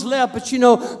rooms left, but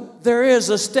there is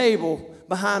a stable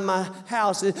behind my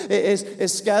house.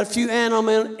 It's got a few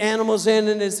animals in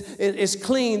it. It's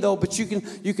clean though, but you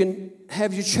can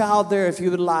have your child there if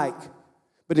you would like.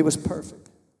 But it was perfect.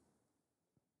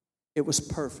 It was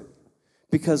perfect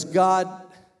because God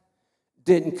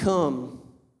didn't come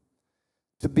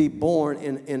to be born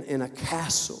in a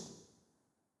castle.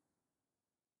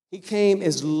 He came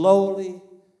as lowly,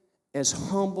 as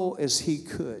humble as he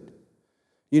could.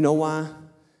 You know why?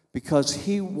 Because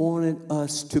he wanted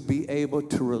us to be able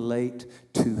to relate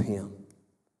to him.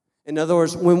 In other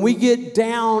words, when we get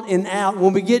down and out,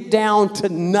 when we get down to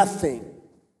nothing,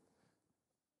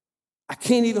 I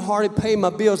can't even hardly pay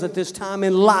my bills at this time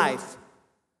in life.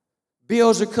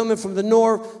 Bills are coming from the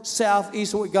north, south,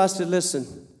 east, and west. God said,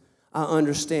 listen, I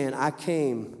understand. I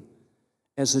came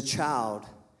as a child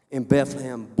in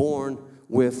Bethlehem, born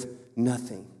with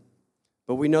nothing.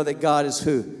 But we know that God is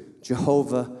who?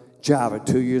 Jehovah Jireh.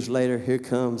 2 years later, here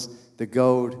comes the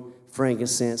gold,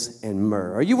 frankincense, and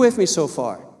myrrh. Are you with me so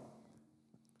far?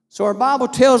 So our Bible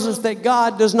tells us that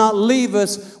God does not leave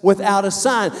us without a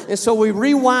sign. And so we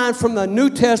rewind from the New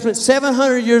Testament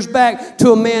 700 years back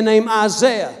to a man named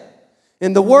Isaiah.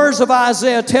 And the words of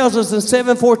Isaiah tells us in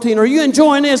 7:14. Are you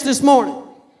enjoying this morning?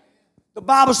 The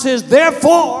Bible says,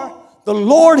 therefore, the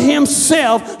Lord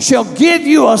himself shall give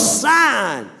you a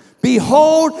sign.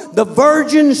 Behold, the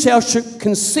virgin shall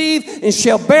conceive and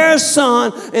shall bear a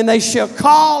son, and they shall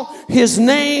call his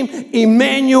name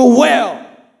Emmanuel.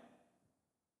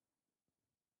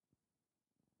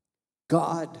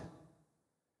 God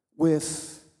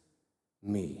with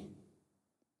me.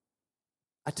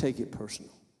 I take it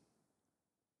personal.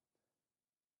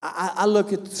 I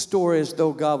look at the story as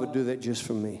though God would do that just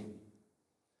for me.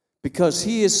 Because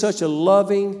he is such a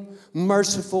loving,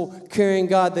 merciful, caring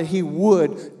God that he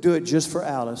would do it just for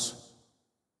Alice.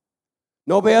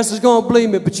 Nobody else is going to believe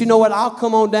me, but you know what? I'll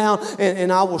come on down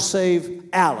and I will save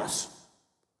Alice.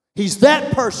 He's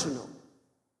that personal.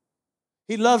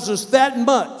 He loves us that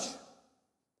much.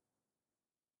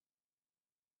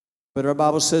 But our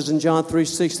Bible says in John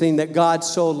 3:16 that God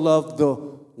so loved the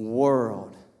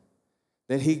world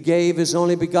that he gave his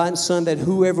only begotten Son, that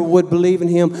whoever would believe in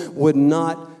him would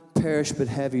not perish but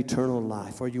have eternal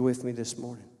life. Are you with me this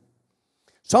morning?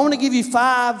 So I want to give you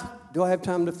 5. Do I have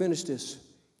time to finish this?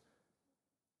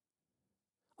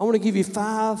 I want to give you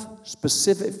 5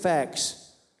 specific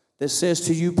facts that says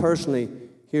to you personally,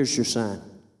 here's your sign.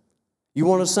 You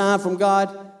want a sign from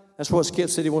God? That's what Skip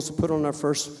said he wants to put on our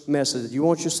first message. You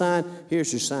want your sign?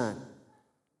 Here's your sign.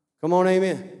 Come on,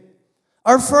 amen.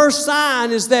 Our first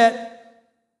sign is that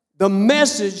the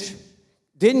message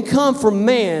didn't come from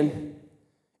man.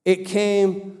 It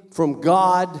came from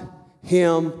God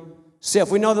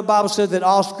himself. We know the Bible says that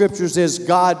all scriptures is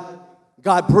God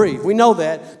breathed. We know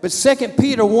that. But 2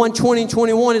 Peter 1:20 and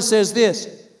 21, it says this.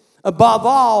 Above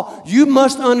all, you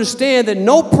must understand that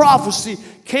no prophecy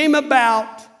came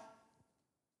about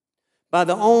by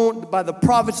the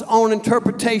prophet's own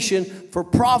interpretation, for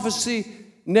prophecy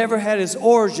never had its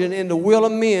origin in the will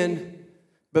of men,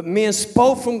 but men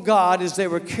spoke from God as they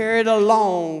were carried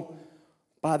along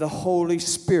by the Holy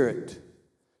Spirit.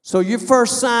 So your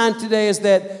first sign today is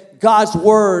that God's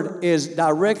word is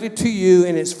directly to you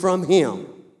and it's from him.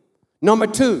 Number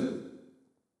 2,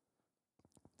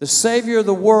 the Savior of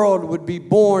the world would be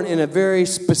born in a very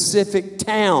specific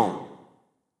town.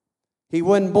 He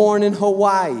wasn't born in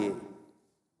Hawaii.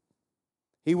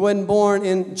 He wasn't born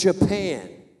in Japan.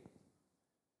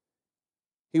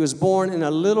 He was born in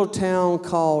a little town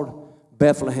called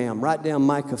Bethlehem. Write down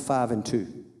Micah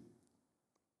 5:2.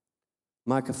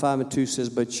 Micah 5:2 says,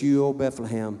 but you, O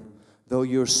Bethlehem, though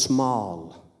you're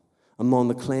small among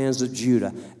the clans of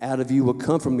Judah, out of you will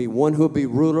come from me one who will be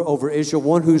ruler over Israel,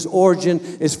 one whose origin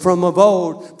is from of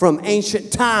old, from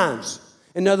ancient times.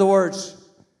 In other words,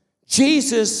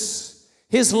 Jesus,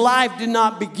 his life did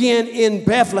not begin in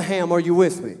Bethlehem. Are you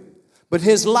with me? But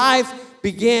his life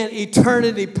began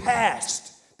eternity past,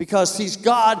 because he's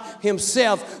God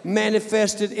himself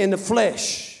manifested in the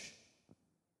flesh.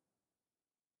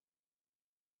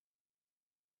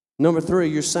 Number 3,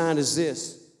 your sign is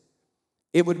this.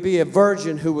 It would be a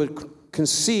virgin who would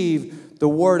conceive the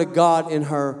word of God in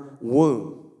her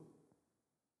womb.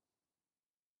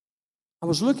 I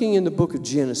was looking in the book of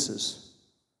Genesis.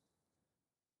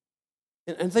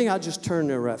 And I think I'll just turn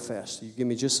there right fast. You give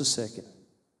me just a second.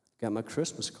 Got my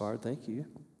Christmas card. Thank you.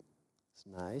 It's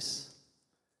nice.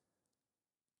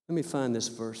 Let me find this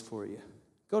verse for you.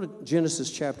 Go to Genesis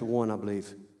chapter 1, I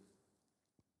believe.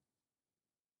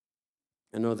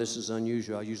 I know this is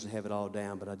unusual. I usually have it all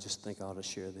down, but I just think I ought to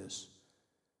share this.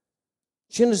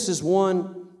 Genesis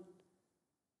 1,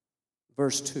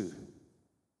 verse 2.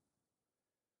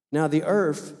 Now the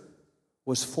earth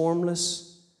was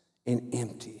formless and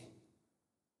empty.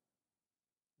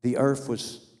 The earth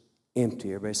was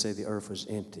empty. Everybody say the earth was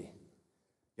empty.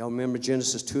 Y'all remember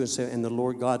Genesis 2 and 7, and the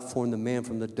Lord God formed the man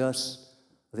from the dust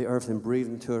of the earth and breathed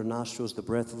into her nostrils the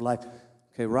breath of life.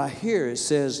 Okay, right here it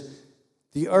says,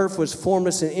 the earth was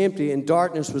formless and empty, and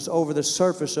darkness was over the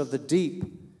surface of the deep.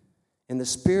 And the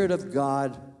Spirit of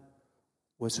God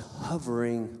was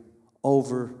hovering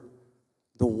over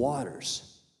the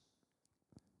waters.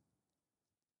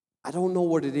 I don't know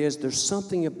what it is. There's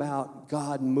something about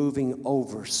God moving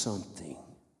over something.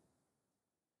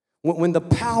 When the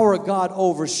power of God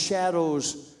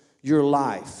overshadows your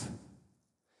life,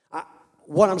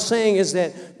 what I'm saying is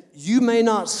that you may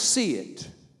not see it.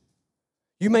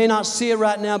 You may not see it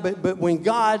right now, but when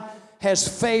God has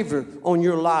favor on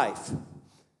your life,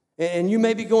 and you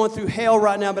may be going through hell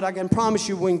right now, but I can promise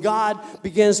you when God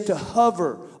begins to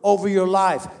hover over your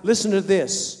life, listen to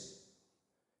this.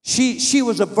 She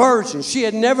was a virgin. She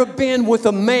had never been with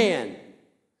a man.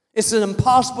 It's an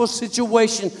impossible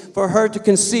situation for her to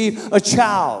conceive a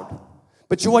child.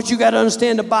 But what you got to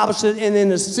understand, the Bible says, and in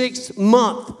the 6th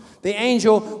month, the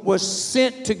angel was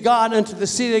sent to God unto the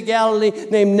city of Galilee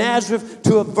named Nazareth,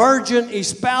 to a virgin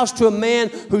espoused to a man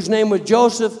whose name was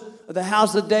Joseph of the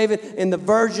house of David, and the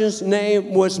virgin's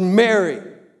name was Mary.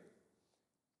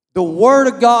 The word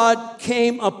of God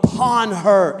came upon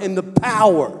her in the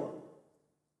power,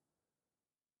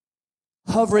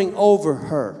 hovering over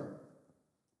her,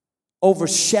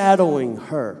 overshadowing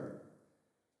her.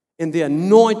 And the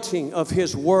anointing of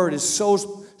his word is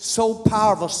so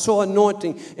powerful, so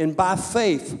anointing. And by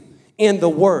faith in the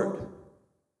word,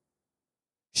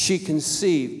 she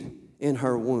conceived in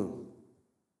her womb.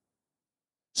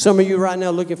 Some of you right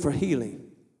now looking for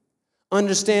healing.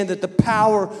 Understand that the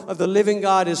power of the living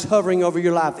God is hovering over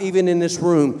your life, even in this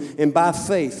room. And by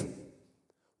faith,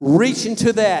 reach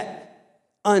into that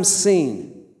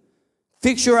unseen.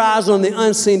 Fix your eyes on the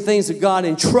unseen things of God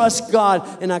and trust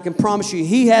God. And I can promise you,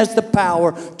 he has the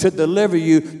power to deliver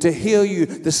you, to heal you,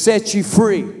 to set you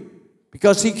free.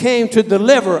 because he came to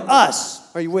deliver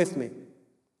us. Are you with me?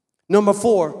 Number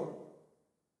 4,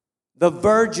 the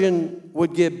virgin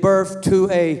would give birth to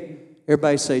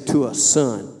everybody say, to a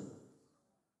son.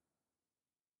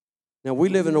 Now, we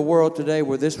live in a world today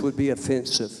where this would be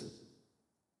offensive.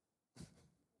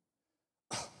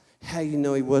 How you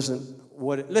know he wasn't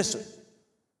listen,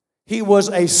 he was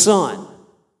a son.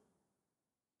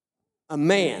 A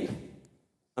man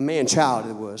child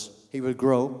it was. He would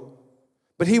grow.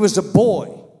 But he was a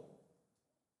boy,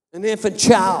 an infant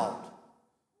child.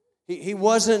 He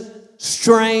wasn't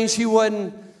strange. He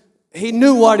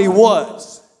knew what he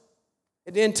was.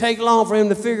 It didn't take long for him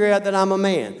to figure out that I'm a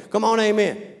man. Come on,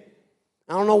 amen.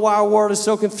 I don't know why our world is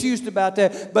so confused about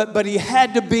that, but he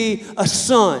had to be a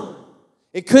son.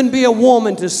 It couldn't be a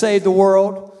woman to save the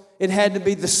world. It had to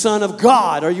be the Son of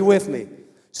God. Are you with me?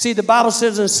 See, the Bible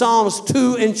says in Psalms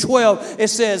 2:12, it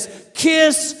says,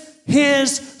 kiss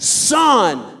his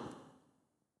son.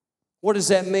 What does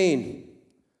that mean?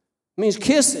 It means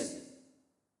kiss him.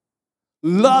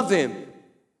 Love him.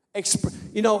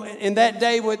 In that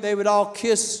day, they would all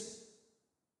kiss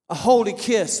a holy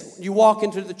kiss. You walk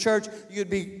into the church, you'd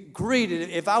be greeted.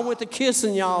 If I went to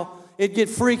kissing y'all, it'd get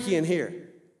freaky in here.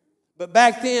 But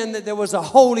back then, there was a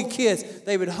holy kiss.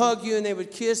 They would hug you and they would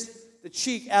kiss the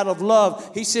cheek out of love.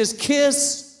 He says,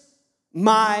 kiss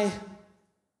my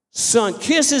son.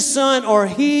 Kiss his son, or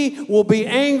he will be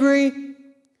angry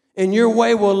and your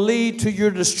way will lead to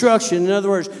your destruction. In other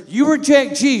words, you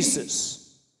reject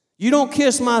Jesus, you don't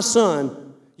kiss my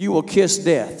son, you will kiss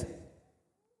death.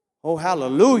 Oh,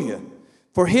 hallelujah.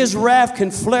 For his wrath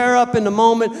can flare up in a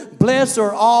moment. Blessed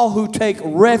are all who take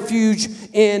refuge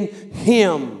in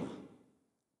him.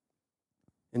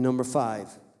 And number 5,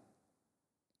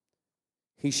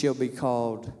 he shall be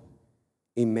called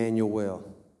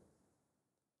Emmanuel.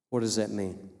 What does that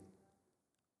mean?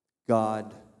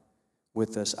 God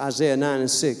with us. Isaiah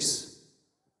 9:6.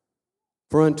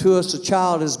 For unto us a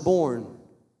child is born,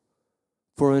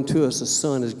 for unto us a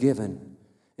son is given,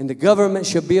 and the government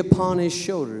shall be upon his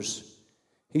shoulders.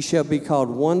 He shall be called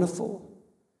Wonderful,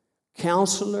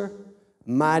 Counselor,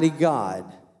 Mighty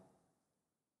God.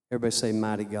 Everybody say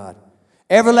Mighty God.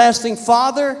 Everlasting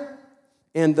Father,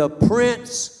 and the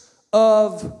Prince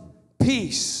of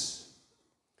Peace.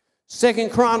 2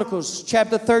 Chronicles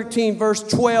chapter 13, verse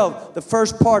 12, the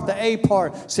first part, the A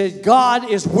part, says, God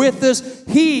is with us.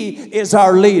 He is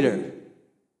our leader.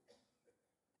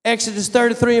 Exodus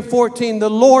 33:14, the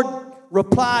Lord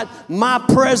replied, my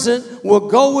presence will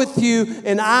go with you,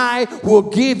 and I will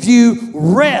give you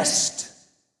rest.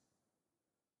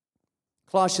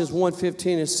 Colossians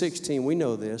 1:15 and 16, we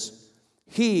know this.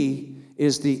 He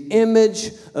is the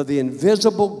image of the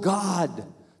invisible God,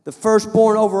 the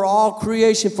firstborn over all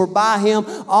creation. For by him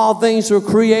all things were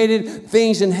created,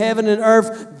 things in heaven and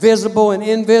earth, visible and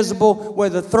invisible,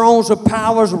 whether thrones or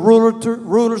powers,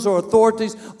 rulers or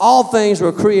authorities. All things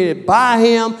were created by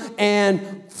him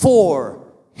and for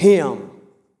him.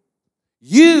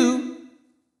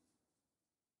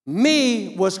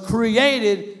 Me, was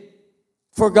created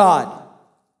for God.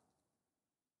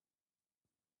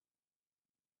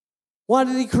 Why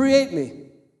did he create me?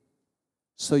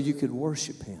 So you could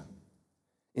worship him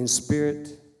in spirit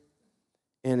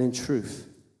and in truth.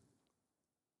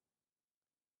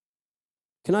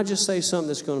 Can I just say something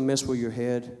that's going to mess with your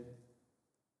head?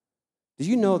 Do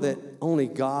you know that only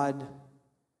God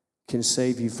can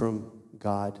save you from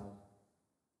God?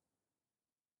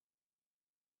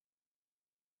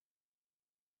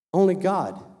 Only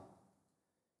God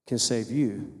can save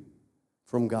you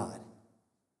from God.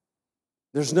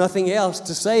 There's nothing else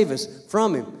to save us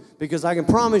from him. Because I can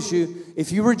promise you,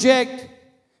 if you reject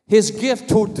his gift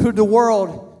to the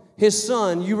world, his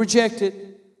son, you reject it,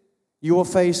 you will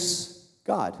face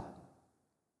God.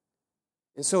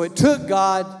 And so it took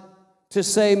God to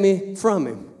save me from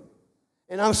him.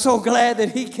 And I'm so glad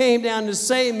that he came down to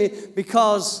save me,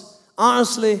 because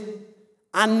honestly,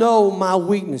 I know my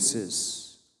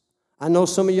weaknesses. I know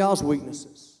some of y'all's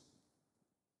weaknesses.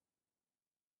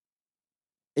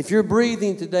 If you're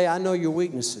breathing today, I know your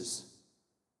weaknesses.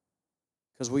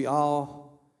 Because we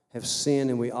all have sinned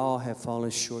and we all have fallen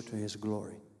short to his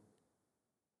glory.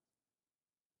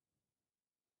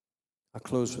 I'll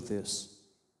close with this.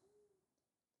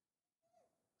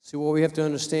 See, what we have to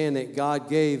understand, that God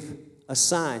gave a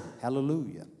sign.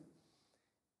 Hallelujah.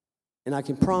 And I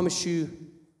can promise you,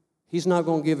 he's not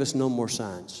going to give us no more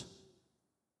signs.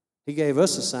 He gave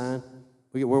us a sign.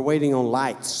 We're waiting on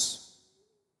lights.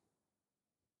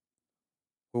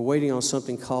 We're waiting on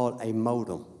something called a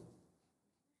modem.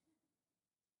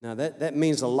 Now, that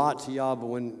means a lot to y'all, but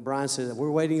when Brian says that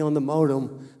we're waiting on the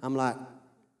modem, I'm like,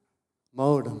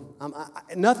 Modem.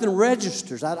 Nothing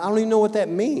registers. I don't even know what that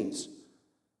means.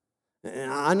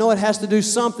 I know it has to do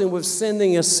something with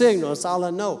sending a signal. That's all I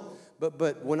know.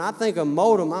 But when I think of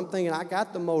modem, I'm thinking I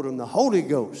got the modem, the Holy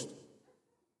Ghost.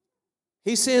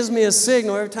 He sends me a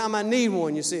signal every time I need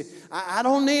one, you see. I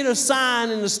don't need a sign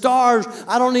in the stars.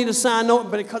 I don't need a sign, no,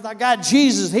 but because I got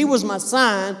Jesus. He was my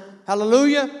sign.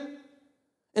 Hallelujah.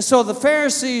 And so the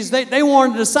Pharisees, they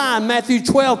wanted a sign, Matthew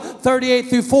 12, 38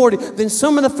 through 40. Then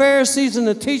some of the Pharisees and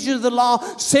the teachers of the law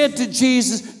said to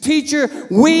Jesus, Teacher,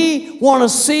 we want to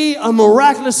see a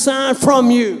miraculous sign from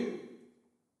you.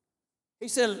 He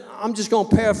said, I'm just going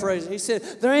to paraphrase it. He said,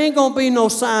 there ain't going to be no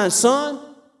sign, son.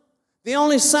 The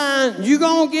only sign you're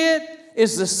going to get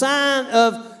is the sign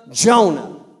of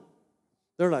Jonah.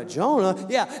 They're like, Jonah?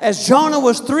 Yeah, as Jonah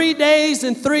was 3 days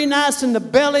and 3 nights in the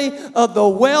belly of the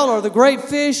whale or the great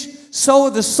fish, so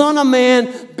will the Son of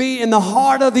Man be in the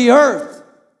heart of the earth.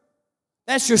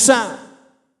 That's your sign.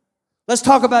 Let's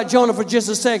talk about Jonah for just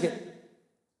a second.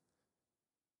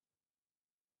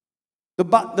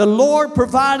 The Lord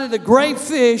provided a great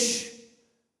fish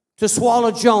to swallow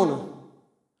Jonah.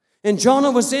 And Jonah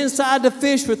was inside the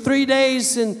fish for 3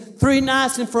 days and 3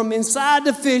 nights. And from inside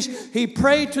the fish, he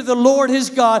prayed to the Lord his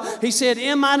God. He said,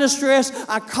 in my distress,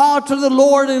 I called to the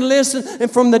Lord and listened. And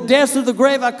from the depths of the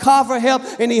grave, I called for help.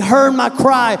 And he heard my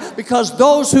cry. Because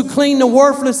those who cling to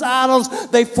worthless idols,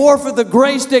 they forfeit the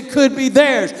grace that could be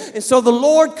theirs. And so the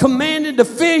Lord commanded the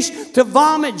fish to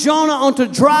vomit Jonah onto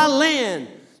dry land.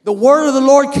 The word of the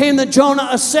Lord came to Jonah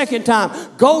a second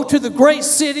time. Go to the great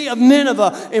city of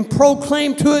Nineveh and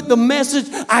proclaim to it the message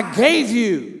I gave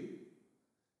you.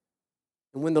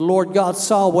 And when the Lord God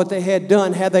saw what they had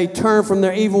done, had they turned from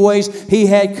their evil ways, he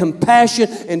had compassion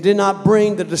and did not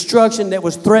bring the destruction that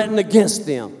was threatened against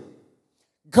them.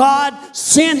 God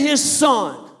sent his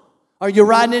Son. Are you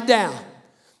writing it down?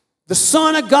 The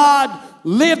Son of God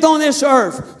lived on this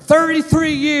earth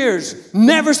 33 years,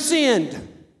 never sinned.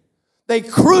 They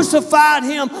crucified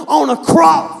him on a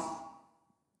cross.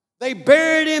 They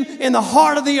buried him in the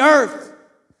heart of the earth.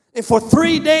 And for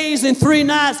 3 days and 3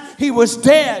 nights, he was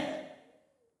dead.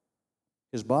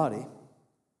 His body.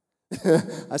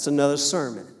 That's another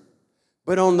sermon.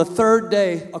 But on the third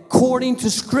day, according to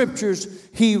scriptures,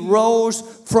 he rose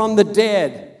from the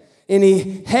dead. And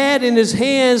he had in his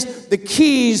hands the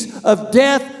keys of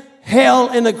death, hell,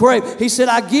 and the grave. He said,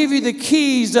 I give you the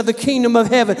keys of the kingdom of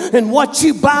heaven. And what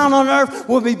you bound on earth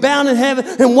will be bound in heaven.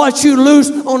 And what you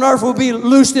loose on earth will be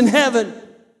loosed in heaven.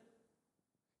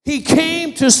 He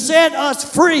came to set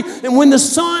us free. And when the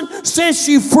Son sets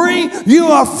you free, you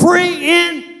are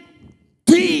free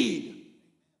indeed.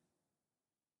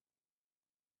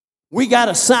 We got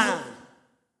a sign.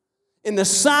 And the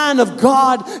sign of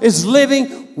God is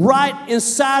living right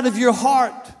inside of your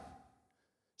heart.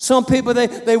 Some people,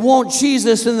 they want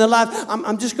Jesus in their life.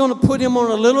 I'm just going to put him on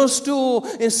a little stool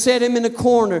and set him in the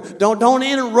corner. Don't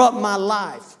interrupt my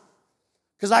life.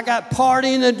 Because I got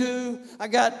partying to do. I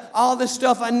got all this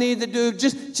stuff I need to do.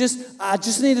 I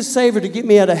just need a Savior to get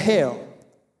me out of hell.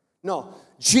 No,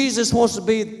 Jesus wants to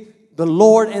be the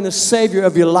Lord and the Savior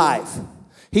of your life.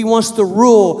 He wants to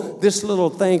rule this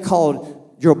little thing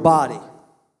called your body.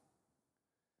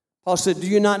 Paul said, do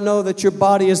you not know that your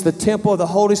body is the temple of the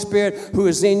Holy Spirit who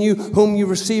is in you, whom you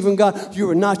receive in God? You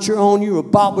are not your own. You were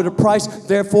bought with a price.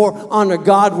 Therefore, honor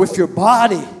God with your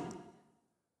body. And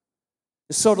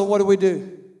so what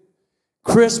do?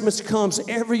 Christmas comes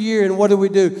every year, and what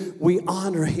do? We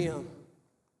honor him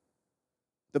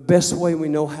the best way we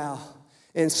know how.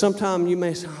 And sometimes you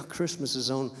may say, oh, Christmas is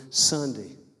on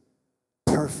Sunday.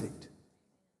 Perfect.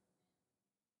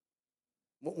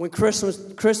 When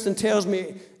Kristen tells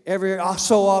me every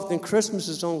so often Christmas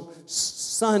is on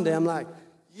Sunday, I'm like,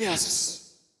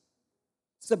 yes,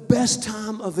 it's the best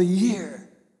time of the year.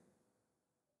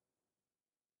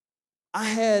 I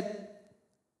had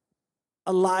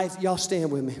a life, y'all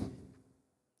stand with me.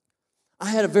 I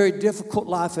had a very difficult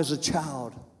life as a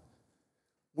child.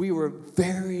 We were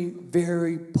very,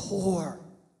 very poor.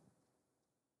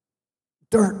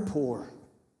 Dirt poor.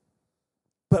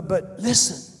 But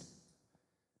listen.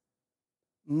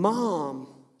 Mom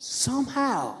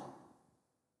somehow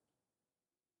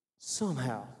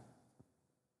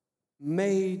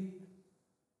made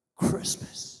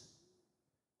Christmas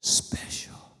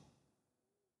special.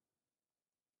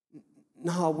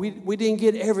 No, we didn't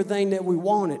get everything that we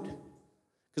wanted.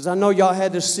 Because I know y'all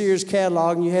had the Sears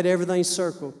catalog and you had everything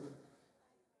circled.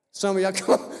 Some of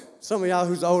y'all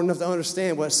who's old enough to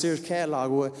understand what Sears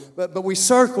catalog was. But we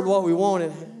circled what we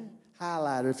wanted.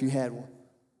 Highlighter if you had one.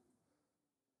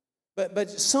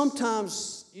 But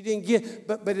sometimes you didn't get,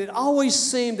 but it always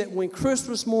seemed that when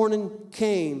Christmas morning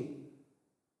came,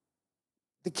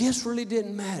 the gifts really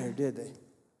didn't matter, did they?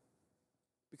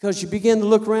 Because you begin to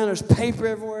look around, there's paper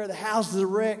everywhere, the house is a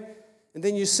wreck, and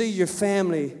then you see your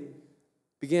family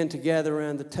begin to gather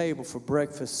around the table for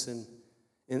breakfast, and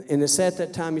it's at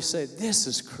that time you say, this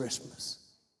is Christmas.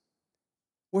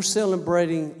 We're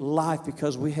celebrating life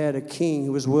because we had a king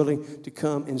who was willing to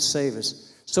come and save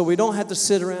us. So we don't have to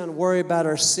sit around and worry about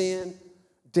our sin,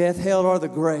 death, hell, or the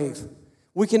grave.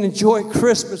 We can enjoy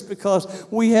Christmas because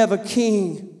we have a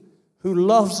king who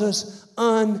loves us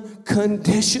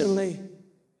unconditionally.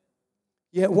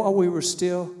 Yet while we were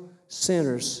still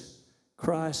sinners,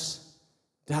 Christ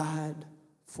died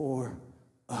for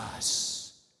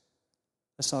us.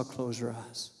 Let's all close our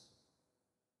eyes.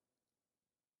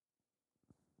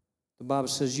 The Bible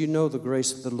says, you know the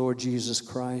grace of the Lord Jesus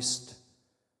Christ,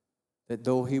 that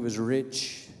though he was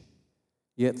rich,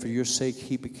 yet for your sake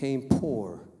he became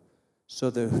poor, so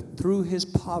that through his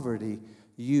poverty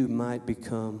you might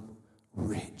become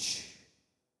rich.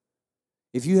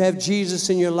 If you have Jesus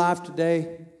in your life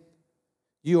today,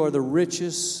 you are the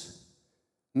richest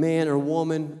man or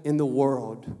woman in the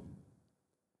world.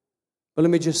 But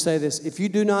let me just say this. If you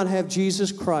do not have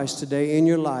Jesus Christ today in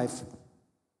your life,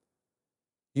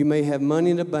 you may have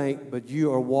money in the bank, but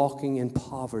you are walking in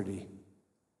poverty.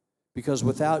 Because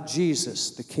without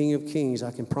Jesus, the King of Kings,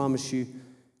 I can promise you,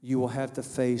 you will have to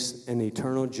face an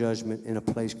eternal judgment in a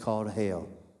place called hell.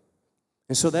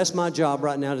 And so that's my job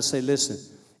right now to say, listen,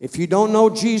 if you don't know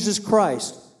Jesus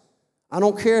Christ, I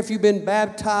don't care if you've been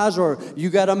baptized or you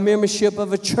got a membership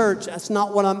of a church. That's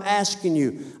not what I'm asking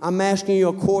you. I'm asking you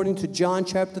according to John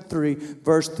chapter 3,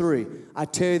 verse 3. I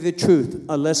tell you the truth,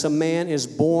 unless a man is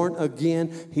born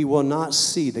again, he will not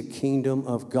see the kingdom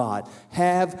of God.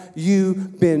 Have you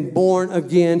been born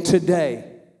again today?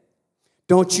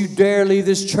 Don't you dare leave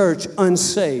this church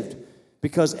unsaved,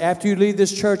 because after you leave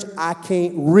this church, I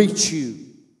can't reach you.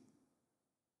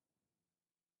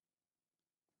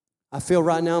 I feel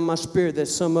right now in my spirit that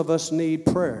some of us need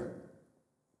prayer.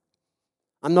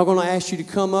 I'm not going to ask you to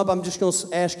come up. I'm just going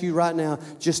to ask you right now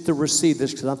just to receive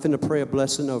this, because I'm going to pray a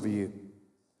blessing over you.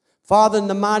 Father, in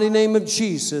the mighty name of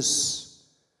Jesus,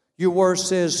 your word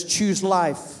says, choose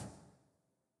life,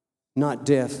 not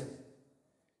death.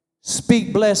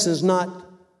 Speak blessings, not,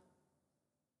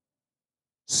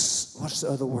 what's the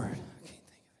other word? I can't think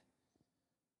of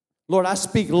it. Lord, I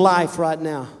speak life right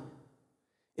now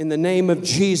in the name of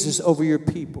Jesus over your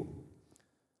people.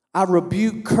 I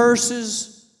rebuke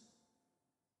curses,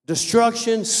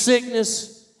 destruction,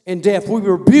 sickness, and death. We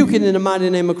rebuke it in the mighty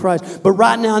name of Christ. But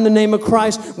right now in the name of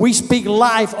Christ, we speak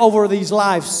life over these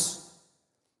lives.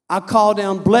 I call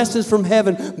down blessings from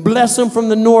heaven. Bless them from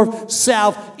the north,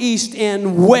 south, east,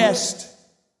 and west.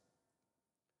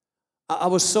 I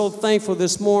was so thankful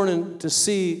this morning to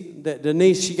see that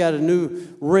Denise, she got a new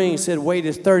ring, said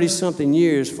waited 30-something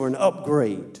years for an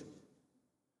upgrade.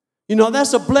 You know,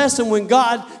 that's a blessing when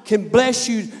God can bless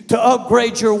you to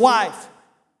upgrade your wife.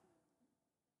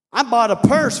 I bought a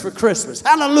purse for Christmas.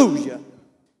 Hallelujah.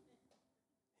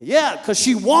 Yeah, because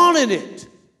she wanted it.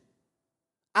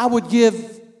 I would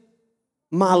give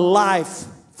my life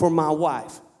for my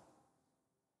wife,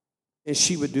 and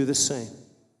she would do the same.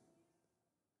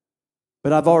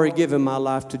 But I've already given my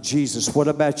life to Jesus. What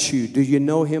about you? Do you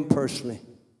know him personally?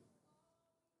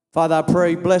 Father, I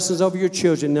pray blessings over your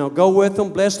children now. Go with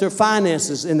them. Bless their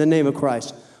finances in the name of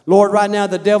Christ. Lord, right now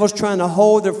the devil's trying to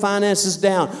hold their finances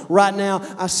down. Right now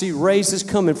I see raises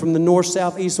coming from the north,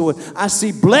 south, east, and west. I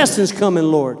see blessings coming,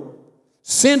 Lord.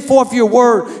 Send forth your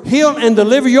word. Heal and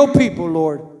deliver your people,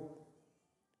 Lord.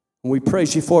 And we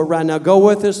praise you for it right now. Go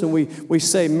with us, and we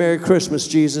say, Merry Christmas,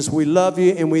 Jesus. We love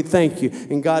you, and we thank you.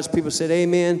 And God's people said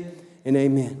amen and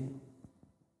amen.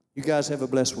 You guys have a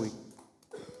blessed week.